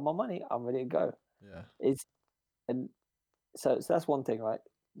 I got my money. I'm ready to go. Yeah. So that's one thing, right?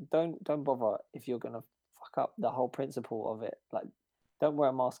 Don't bother if you're gonna fuck up the whole principle of it. Like, don't wear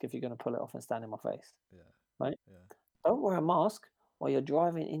a mask if you're gonna pull it off and stand in my face. Yeah. Right? Yeah. Don't wear a mask while you're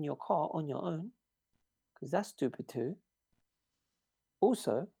driving in your car on your own, because that's stupid too.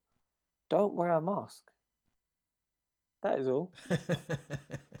 Also, don't wear a mask. That is all.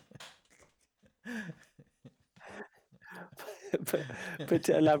 but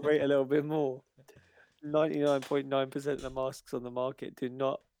to elaborate a little bit more, 99.9% of the masks on the market do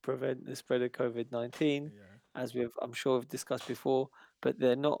not prevent the spread of COVID-19, as I'm sure we've discussed before, but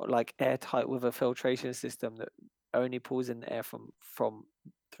they're not like airtight with a filtration system that only pulls in the air from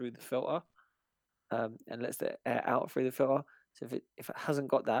through the filter, and lets the air out through the filter. So if it hasn't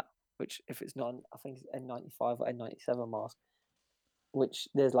got that, which if it's not, I think it's N95 or N97 mask, which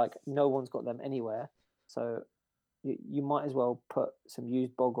there's like no one's got them anywhere, so you might as well put some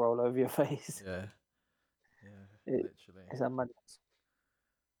used bog roll over your face. Yeah. Literally. It's a madness.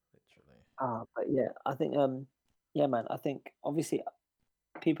 Literally. But yeah, I think yeah, man, I think obviously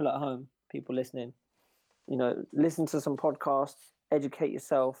people at home, people listening, listen to some podcasts, educate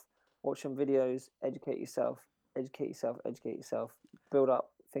yourself, watch some videos, educate yourself, build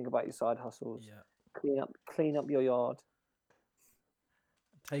up, think about your side hustles, clean up your yard.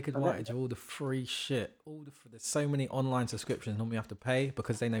 Take advantage of all the free shit. There's so many online subscriptions normally you have to pay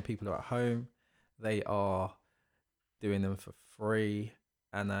because they know people are at home. They are doing them for free.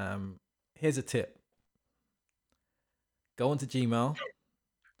 And here's a tip. Go onto Gmail.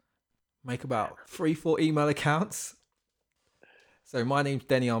 Make about 3-4 email accounts. So my name's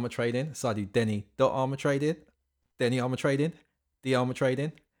Denny Armour Trading. So I do Denny.armourtrading, Denny Armour Trading, D Armour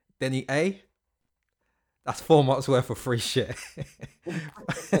Trading, Denny A. That's 4 months worth of free shit.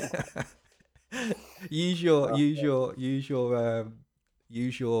 use your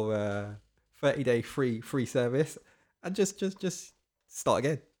 30-day free service, and just start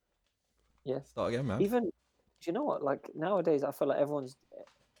again. Yeah, start again, man. Even, do you know what? Like nowadays, I feel like everyone's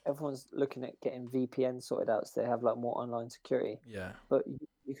looking at getting VPN sorted out, so they have like more online security. Yeah. But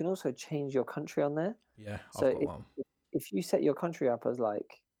you can also change your country on there. Yeah, so I've got one. If you set your country up as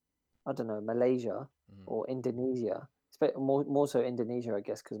like, I don't know, Malaysia or Indonesia, more so Indonesia, I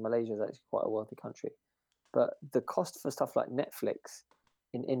guess, because Malaysia is actually quite a wealthy country. But the cost for stuff like Netflix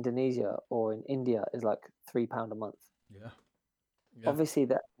in Indonesia or in India is like £3 a month. Yeah. Obviously,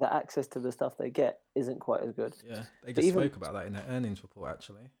 the access to the stuff they get isn't quite as good. Yeah, they just spoke about that in their earnings report,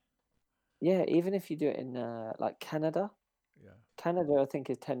 actually. Yeah, even if you do it in like Canada. Yeah. Canada, I think,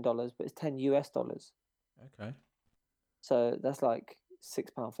 is $10, but it's $10 US. Okay. So that's like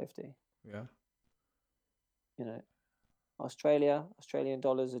 £6.50. Yeah. Australian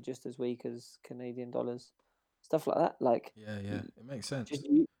dollars are just as weak as Canadian dollars. Stuff like that. Like, yeah, it makes sense. Just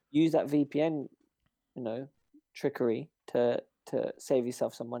use that VPN, trickery to save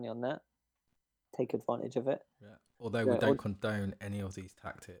yourself some money on that. Take advantage of it. Yeah. Although we don't condone any of these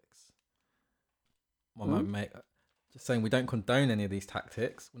tactics. Mate, just saying we don't condone any of these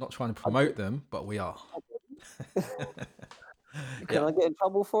tactics. We're not trying to promote them, but we are. Can I get in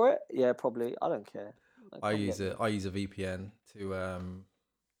trouble for it? Yeah, probably. I don't care. I use a VPN to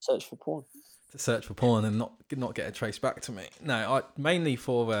search for porn. To search for porn and not get it traced back to me. No, mainly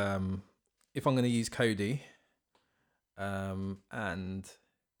for if I'm going to use Kodi, and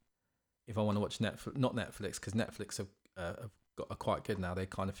if I want to watch Netflix, not Netflix, because Netflix are quite good now. They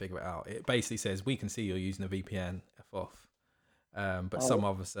kind of figure it out. It basically says we can see you're using a VPN. F off. But some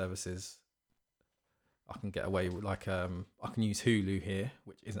other services I can get away with, like I can use Hulu here,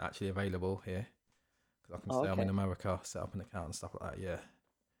 which isn't actually available here because I can say I'm in America, set up an account and stuff like that. Yeah.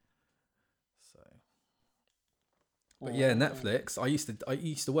 So, but yeah, Netflix. I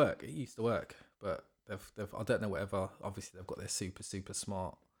used to work. It used to work, but they've I don't know whatever. Obviously, they've got their super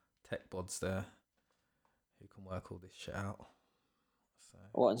smart tech bods there who can work all this shit out. So.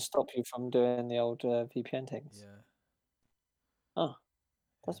 What, and stop you from doing the old VPN things? Yeah. Oh,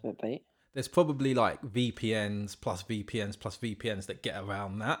 that's a bit bait. There's probably like VPNs plus VPNs plus VPNs that get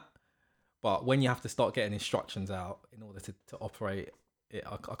around that. But when you have to start getting instructions out in order to operate it,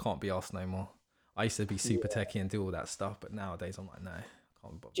 I can't be asked no more. I used to be super techie and do all that stuff, but nowadays I'm like, no, I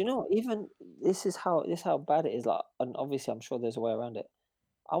Can't be bothered. Do you know? Even this is how bad it is. Like, and obviously, I'm sure there's a way around it.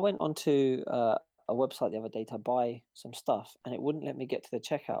 I went onto a website the other day to buy some stuff, and it wouldn't let me get to the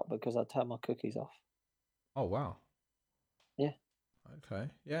checkout because I turned my cookies off. Oh wow. Yeah. Okay.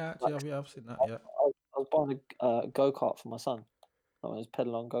 Yeah. Like, Actually, I've seen that. I, Yeah. I was buying a go kart for my son. I was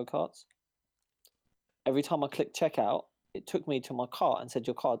pedaling on go karts. Every time I clicked checkout, it took me to my cart and said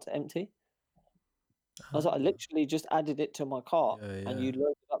your cart's empty. I was like, I literally just added it to my cart, Yeah. and Yeah. you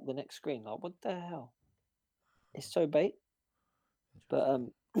loaded up the next screen. Like, what the hell? It's so bait. But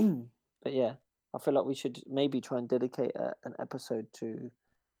Interesting. but yeah, I feel like we should maybe try and dedicate an episode to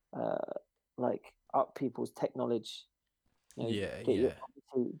like up people's tech knowledge. You know, Yeah. get your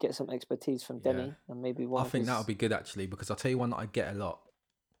Yeah. get some expertise from Yeah. Demi and maybe I one of think that would his. be good actually, because I'll tell you one that I get a lot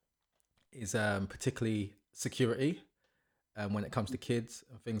is particularly security, when it comes to kids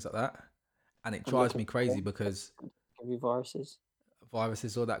and things like that, and it I'm drives looking me for crazy because every viruses.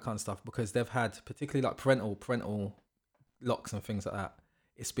 viruses, all that kind of stuff, because they've had particularly like parental locks and things like that.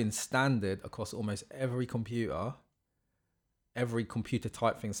 It's been standard across almost every computer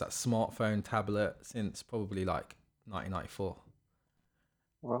type thing, so that smartphone, tablet, since probably like 1994.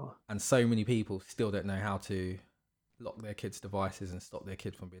 Right. And so many people still don't know how to lock their kids' devices and stop their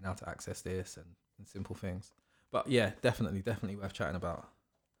kid from being able to access this and simple things. But yeah, definitely worth chatting about.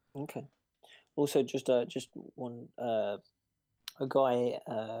 Okay. Also, just one a guy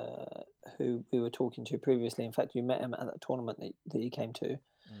who we were talking to previously. In fact, you met him at that tournament that you came to.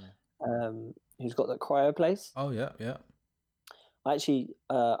 Who's got that cryo place? Oh yeah. I actually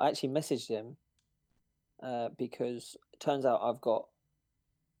messaged him because it turns out I've got,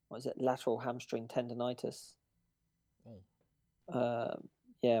 what is it, lateral hamstring tendonitis. Oh.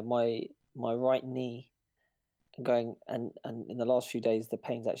 Yeah, my right knee going and in the last few days the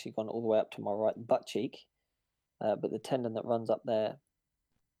pain's actually gone all the way up to my right butt cheek, but the tendon that runs up there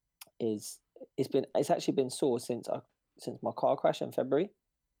it's actually been sore since my car crash in February.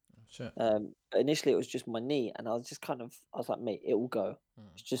 Oh, shit. Initially it was just my knee, and I was like, mate, it will go.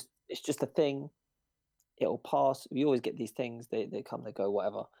 It's just a thing. It'll pass. You always get these things. They come, they go,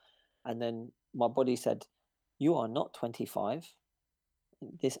 whatever. And then my body said, "You are not 25.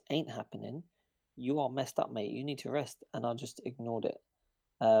 This ain't happening. You are messed up, mate. You need to rest." And I just ignored it.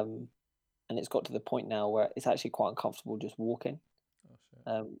 And it's got to the point now where it's actually quite uncomfortable just walking,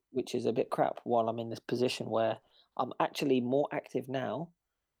 which is a bit crap while I'm in this position where I'm actually more active now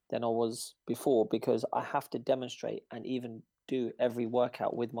than I was before, because I have to demonstrate and even do every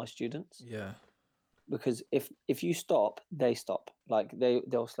workout with my students. Yeah. Because if you stop, they stop. Like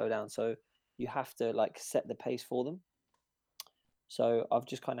they'll slow down. So you have to like set the pace for them. So I've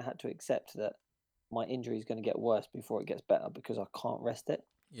just kind of had to accept that my injury is going to get worse before it gets better because I can't rest it.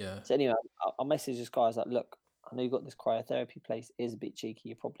 Yeah. So anyway, I messaged this guy. I was like, look, I know you got this cryotherapy place. It is a bit cheeky.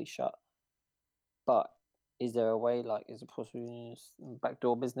 You're probably shut. But is there a way, like, is it possible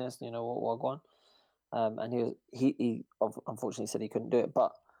backdoor business? You know what go on? And he unfortunately said he couldn't do it,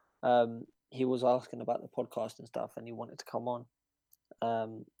 but he was asking about the podcast and stuff, and he wanted to come on,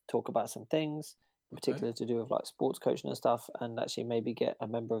 talk about some things, in particular to do with like sports coaching and stuff, and actually maybe get a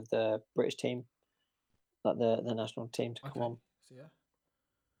member of the British team, like the national team, to come on. So yeah.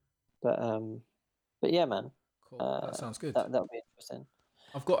 But yeah, man. Cool. That sounds good. That would be interesting.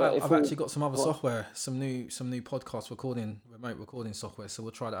 I've actually got some other software, some new podcast remote recording software. So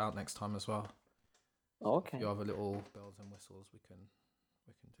we'll try that out next time as well. Oh, okay. If you have a little bells and whistles, we can do.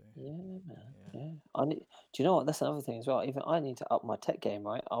 Yeah, man. Yeah. Do you know what? That's another thing as well. Even I need to up my tech game,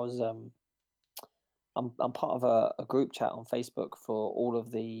 right? I'm part of a group chat on Facebook for all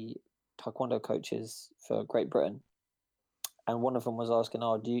of the taekwondo coaches for Great Britain, and one of them was asking,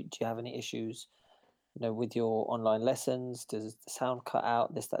 "Oh, do you have any issues, with your online lessons? Does the sound cut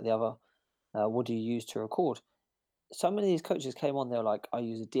out? This, that, the other? What do you use to record?" So many of these coaches came on. They're like, "I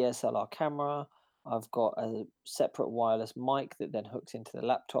use a DSLR camera. I've got a separate wireless mic that then hooks into the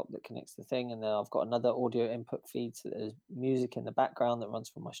laptop that connects the thing, and then I've got another audio input feed, so there's music in the background that runs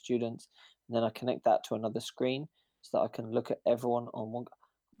for my students, and then I connect that to another screen so that I can look at everyone on one."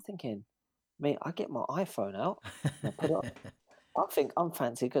 I'm thinking, mate, I get my iPhone out and I put it up. I think I'm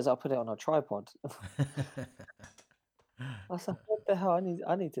fancy because I put it on a tripod. I was like, what the hell?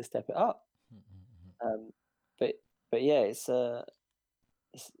 I need to step it up. But yeah, it's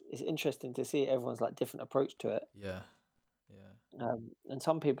interesting to see everyone's like different approach to it. Yeah. And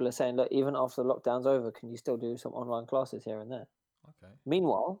some people are saying, look, even after the lockdown's over, can you still do some online classes here and there? Okay.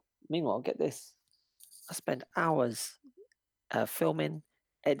 Meanwhile, get this. I spend hours filming,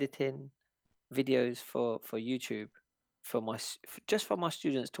 editing videos for YouTube just for my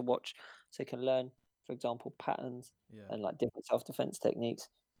students to watch, so they can learn for example, patterns Yeah. and like different self-defense techniques.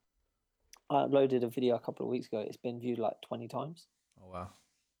 I uploaded a video a couple of weeks ago. It's been viewed like 20 times. Oh wow.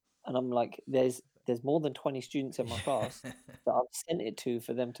 And I'm like, there's more than 20 students in my class that I've sent it to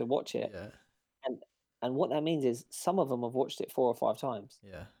for them to watch it. Yeah. And what that means is some of them have watched it 4 or 5 times,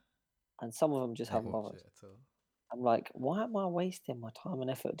 Yeah. and some of them just They haven't watch bothered. it at all. I'm like, why am I wasting my time and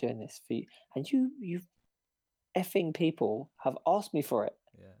effort doing this for you? And you effing people have asked me for it.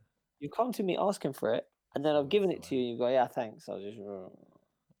 Yeah. You come to me asking for it, and then That's I've given always it the to you, way. and you go, yeah, thanks. I'll just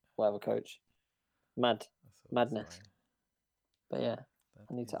whatever, coach. Mad, That's always the madness. way. But yeah, That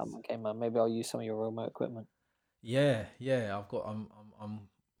I need to up is. my game, man. Maybe I'll use some of your remote equipment. Yeah. Yeah.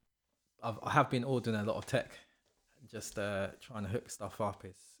 I have been ordering a lot of tech, just trying to hook stuff up.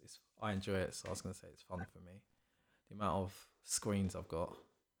 It's I enjoy it, so I was gonna say it's fun for me. The amount of screens I've got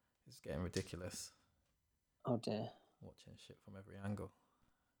is getting ridiculous. Oh dear. Watching shit from every angle.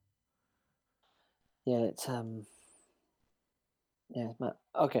 Yeah, it's mad.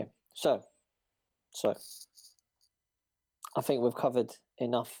 Okay, so I think we've covered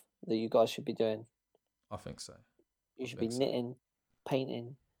enough that you guys should be doing. I think so. You should think be so. knitting,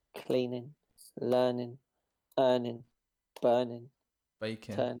 painting, cleaning, learning, earning, burning,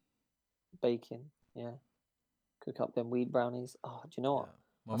 Baking. baking. Yeah, cook up them weed brownies. Oh, do you know what?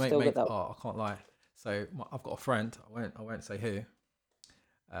 My I've mate still got makes. that. Oh, I can't lie. So I've got a friend. I won't say who.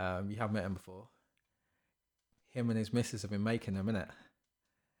 You have met him before. Him and his missus have been making them, innit?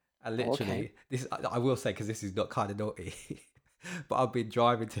 And Oh, okay. literally, this I will say because this is not kind of naughty, but I've been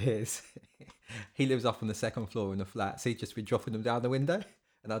driving to his. He lives up on the second floor in the flat, so he's just been dropping them down the window,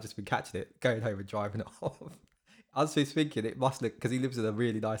 and I've just been catching it, going home and driving it off. I was just thinking it must look, because he lives in a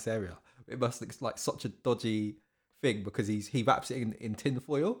really nice area, it must look like such a dodgy thing because he wraps it in tin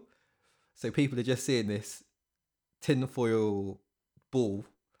foil, so people are just seeing this tin foil ball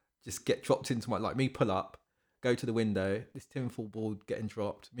just get dropped into my, like me pull up, go to the window, this tin foil ball getting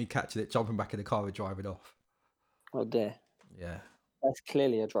dropped, me catching it, jumping back in the car and driving off. Oh dear. Yeah. That's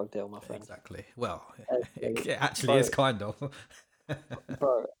clearly a drug deal, my friend. Exactly. Well, That's it actually is kind of.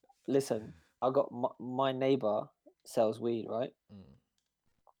 Bro, listen, I got my neighbor sells weed, right?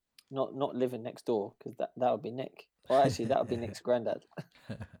 Not living next door, because that would be Nick. Well, actually, that would be Nick's granddad.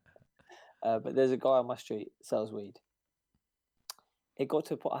 But there's a guy on my street sells weed. It got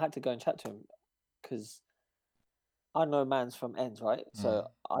to a point I had to go and chat to him because I know man's from ends, right? So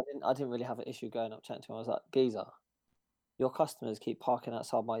I didn't really have an issue going up chatting to him. I was like, geezer, your customers keep parking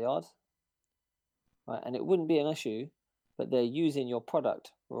outside my yard, right? And it wouldn't be an issue, but they're using your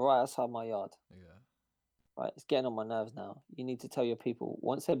product right outside my yard. Yeah. Right, it's getting on my nerves now. You need to tell your people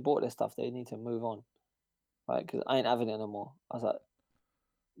once they bought their stuff, they need to move on, right? Because I ain't having it no more. I was like,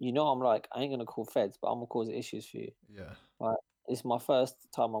 I'm like, I ain't gonna call feds, but I'm gonna cause issues for you. Yeah. Right, it's my first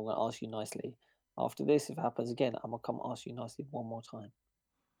time. I'm gonna ask you nicely. After this, if it happens again, I'm gonna come ask you nicely one more time,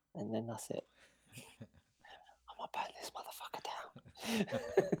 and then that's it. I'm gonna burn this motherfucker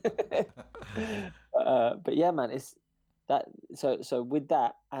down. But yeah, man, it's that. So with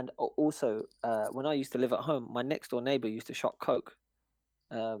that, and also when I used to live at home, my next door neighbor used to shop coke.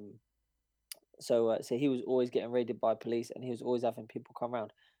 So he was always getting raided by police, and he was always having people come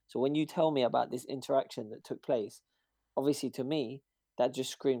around. So when you tell me about this interaction that took place, obviously to me that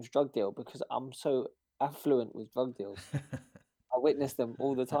just screams drug deal because I'm so affluent with drug deals. I witness them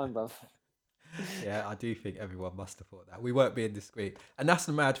all the time, bruv. Yeah, I do think everyone must have thought that. We weren't being discreet. And that's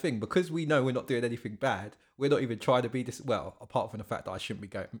the mad thing. Because we know we're not doing anything bad, we're not even trying to be this. Well, apart from the fact that I shouldn't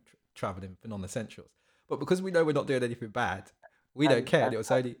be traveling for non-essentials. But because we know we're not doing anything bad, we don't care. And it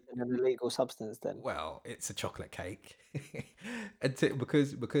was only an illegal substance then. Well, it's a chocolate cake. And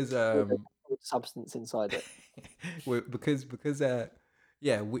because substance inside it.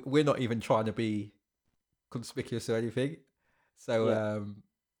 Yeah, we're not even trying to be conspicuous or anything. So Yeah.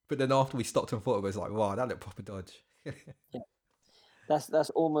 But then after we stopped and thought, it was like, wow, that looked proper dodge. Yeah. That's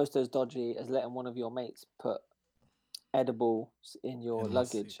almost as dodgy as letting one of your mates put edibles in your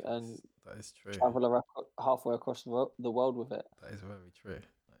luggage and that is true. travel halfway across the world with it. That is very true.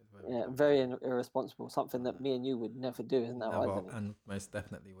 Very irresponsible. Something that me and you would never do, isn't that right, Danny? And most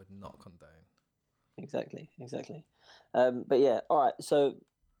definitely would not condone. Exactly. But yeah, all right. So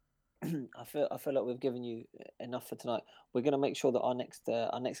I feel like we've given you enough for tonight. We're gonna make sure that our next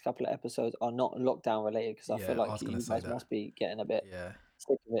couple of episodes are not lockdown related because I feel like you guys must be getting a bit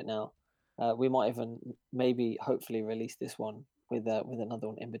sick of it now. We might even hopefully release this one with another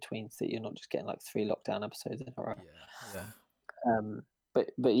one in between, so that you're not just getting like 3 lockdown episodes in a row. Yeah.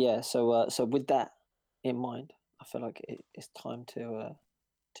 But yeah. So with that in mind, I feel like it's time to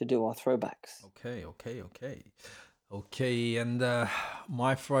do our throwbacks. Okay. Okay, and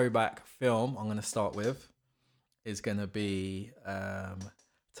my throwback film I'm going to start with is going to be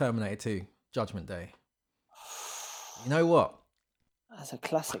Terminator 2, Judgment Day. You know what? That's a I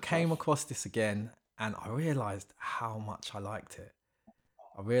classic. came across this again and I realised how much I liked it.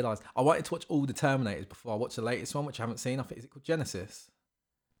 I realised I wanted to watch all the Terminators before I watched the latest one, which I haven't seen. I think, is it called Genesis?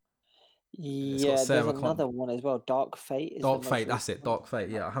 It's got Yeah, there's Sarah another one as well. Dark Fate is Dark the most Fate, that's it. recent one. Dark Fate.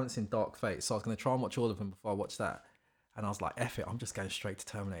 Yeah, I haven't seen Dark Fate, so I was going to try and watch all of them before I watch that. And I was like, F it, I'm just going straight to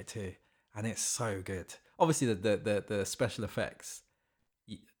Terminator 2. And it's so good. Obviously, the special effects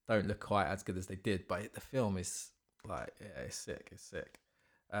don't look quite as good as they did, but the film is like, yeah, it's sick. It's sick.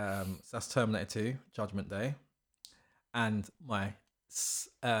 So that's Terminator 2, Judgment Day. And my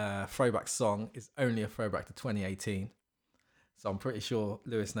throwback song is only a throwback to 2018. So I'm pretty sure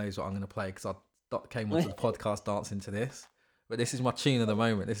Lewis knows what I'm going to play because I came onto the podcast dancing to this. But this is my tune of the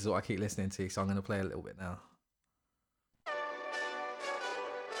moment. This is what I keep listening to. So I'm going to play a little bit now.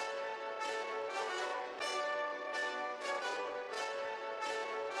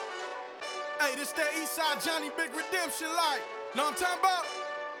 Hey, this that Eastside Johnny Big Redemption like. Know what I'm talking about?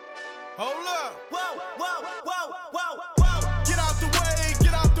 Hold up. Whoa, whoa, whoa, whoa, whoa. Get out the way,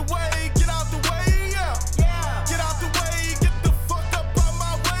 get out the way, get out the way, yeah. Yeah. Get out the way, get the fuck up out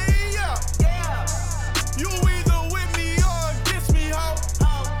my way, yeah. Yeah. You either with me or against me, ho.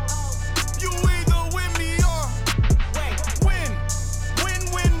 You either with me or win. Win,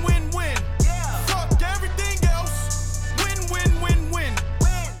 win, win, win. Yeah. Fuck everything else. Win, win, win, win.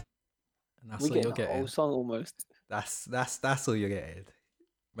 And that's We all get you're the whole getting. song almost. That's all you're getting.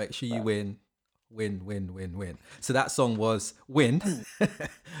 Make sure you win. So that song was Win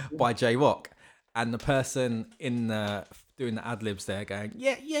by J Rock. And the person in doing the ad libs there going,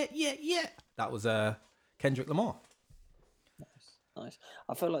 yeah. That was Kendrick Lamar. Nice.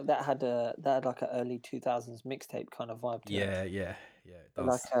 I feel like that had like an early 2000s mixtape kind of vibe to it. Yeah. It does.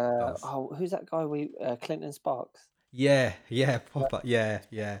 Like oh, who's that guy? Clinton Sparks. Yeah, proper. Yeah.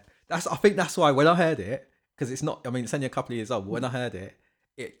 I think that's why when I heard it, because it's not. I mean, it's only a couple of years old. But when I heard it,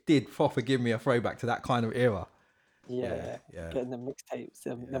 it did proper give me a throwback to that kind of era. Yeah. Yeah. Getting the mixtapes,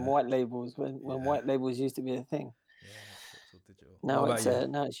 them white labels when white labels used to be a thing. Yeah, it's all digital. Now What it's about you?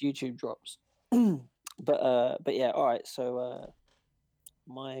 now it's YouTube drops. but yeah, all right. So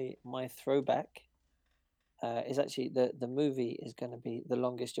my throwback is actually the movie is going to be The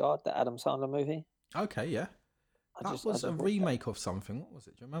Longest Yard, the Adam Sandler movie. Okay, yeah. That was a remake of something. What was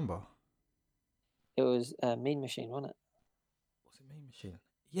it? Do you remember? It was Mean Machine, wasn't it? Was it Mean Machine?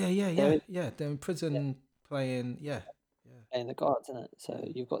 Yeah. They're in prison playing. Yeah. Playing the guards, isn't it? So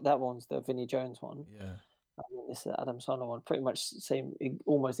you've got that one's the Vinnie Jones one. Yeah. I mean, this is the Adam Sandler one. Pretty much same,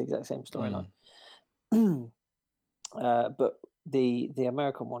 almost exact same storyline. But the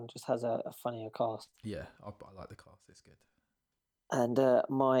American one just has a funnier cast. Yeah, I like the cast. It's good. And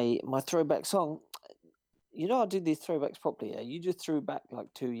my throwback song, you know, I do these throwbacks properly. Yeah, you just threw back like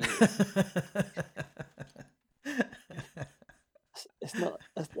 2 years. It's not.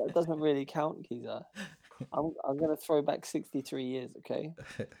 That doesn't really count, Kiza. I'm gonna throw back 63 years. Okay,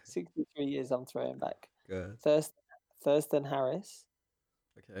 63 years. I'm throwing back. Good. Thurston Harris.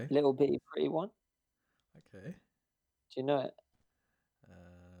 Okay. Little Bitty Pretty One. Okay. Do you know it?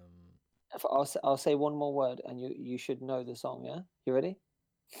 If I'll say one more word, and you should know the song. Yeah, you ready?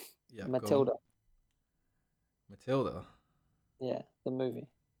 Yeah. Matilda. Matilda. Yeah, the movie.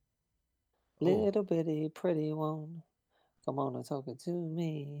 Oh. Little Bitty Pretty One, come on and talk it to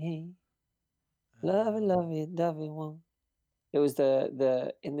me. Lovey, dovey one. It was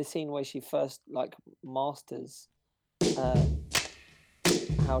the in the scene where she first like masters how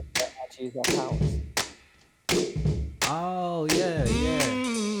to use her powers. Oh yeah.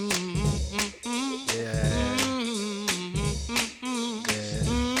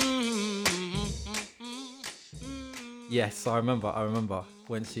 Yes, I remember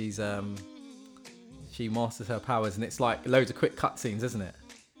when she masters her powers, and it's like loads of quick cutscenes, isn't it?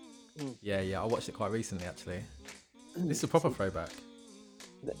 Yeah. I watched it quite recently, actually. This is a proper throwback.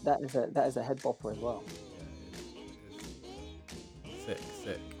 That is a head bopper as well.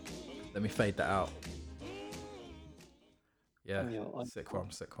 Sick. Let me fade that out. Yeah, sick one.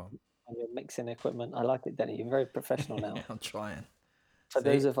 On your mixing equipment, I like it, Denny. You're very professional now. I'm trying. For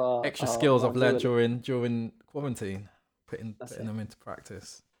those of our extra skills I've learned during quarantine, putting them into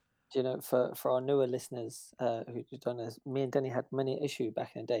practice. Do you know, for our newer listeners who don't know, me and Denny had many issues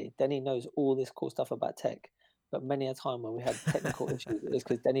back in the day. Denny knows all this cool stuff about tech, but many a time when we had technical issues, it was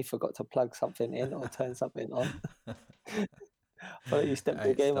because Denny forgot to plug something in or turn something on. But you stepped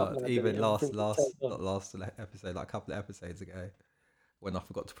the game up. Even not last episode, like a couple of episodes ago, when I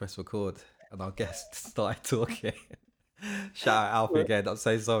forgot to press record and our guest started talking. Shout out Alfie again. I'm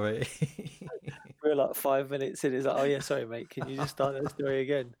so sorry. We're like 5 minutes in. It's like, oh yeah, sorry, mate. Can you just start that story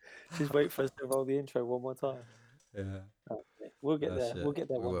again? Just wait for us to roll the intro one more time. Yeah. Okay. We'll get there. We'll get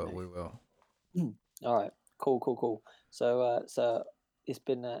there We one will. day. We will. All right. Cool. So it's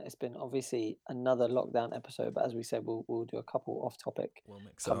been obviously another lockdown episode, but as we said, we'll do a couple off topic We'll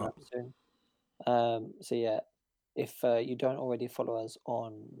mix it coming up. up soon. So yeah, if you don't already follow us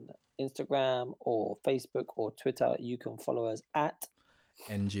on Instagram or Facebook or Twitter, you can follow us at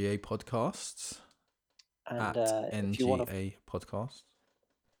NGA Podcasts. and At if you want to NGA Podcasts.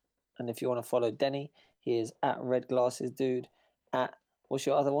 and if you want to follow Denny, he is at Red Glasses Dude. At what's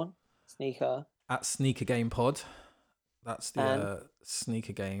your other one? Sneaker. At Sneaker Game Pod. That's the And?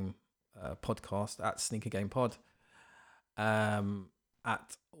 Sneaker Game podcast. At Sneaker Game Pod.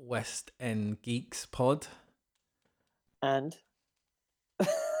 At West End Geeks Pod. And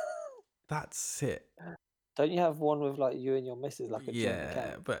That's it. don't you have one with like you and your missus, like a joint Yeah,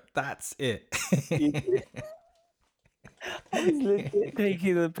 account? but that's it. You did. I was legit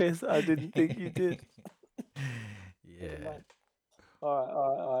taking the piss. I didn't think you did. Yeah.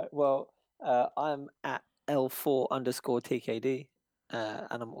 All right. Well, I'm at L4_TKD, and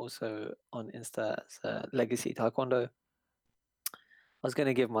I'm also on Insta as Legacy Taekwondo. I was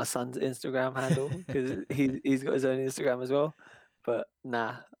gonna give my son's Instagram handle because he's got his own Instagram as well, but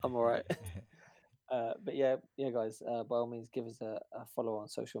nah, I'm all right. But yeah, guys. By all means, give us a follow on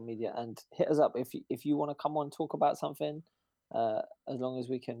social media and hit us up if you want to come on talk about something. As long as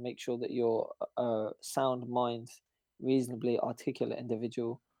we can make sure that you're a sound mind, reasonably articulate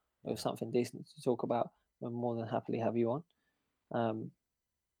individual with something decent to talk about, we're more than happily have you on.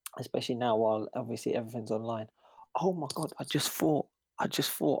 Especially now while obviously everything's online. Oh my god! I just thought I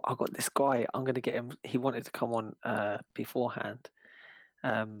got this guy. I'm gonna get him. He wanted to come on beforehand.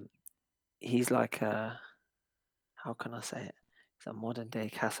 He's like how can I say it? He's a modern day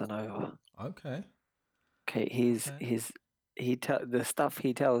Casanova. Okay. Okay, the stuff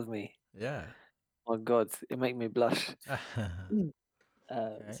he tells me. Yeah. My God, it make me blush.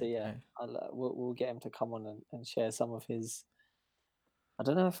 Okay, So yeah, okay. we'll get him to come on and share some of his. I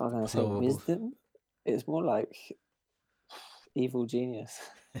don't know if I'm gonna say Plausible. wisdom. It's more like evil genius.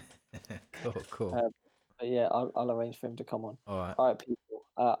 Cool. But yeah, I'll arrange for him to come on. All All right, people.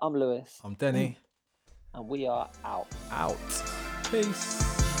 I'm Lewis. I'm Denny. And we are out. Out.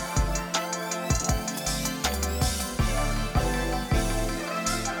 Peace.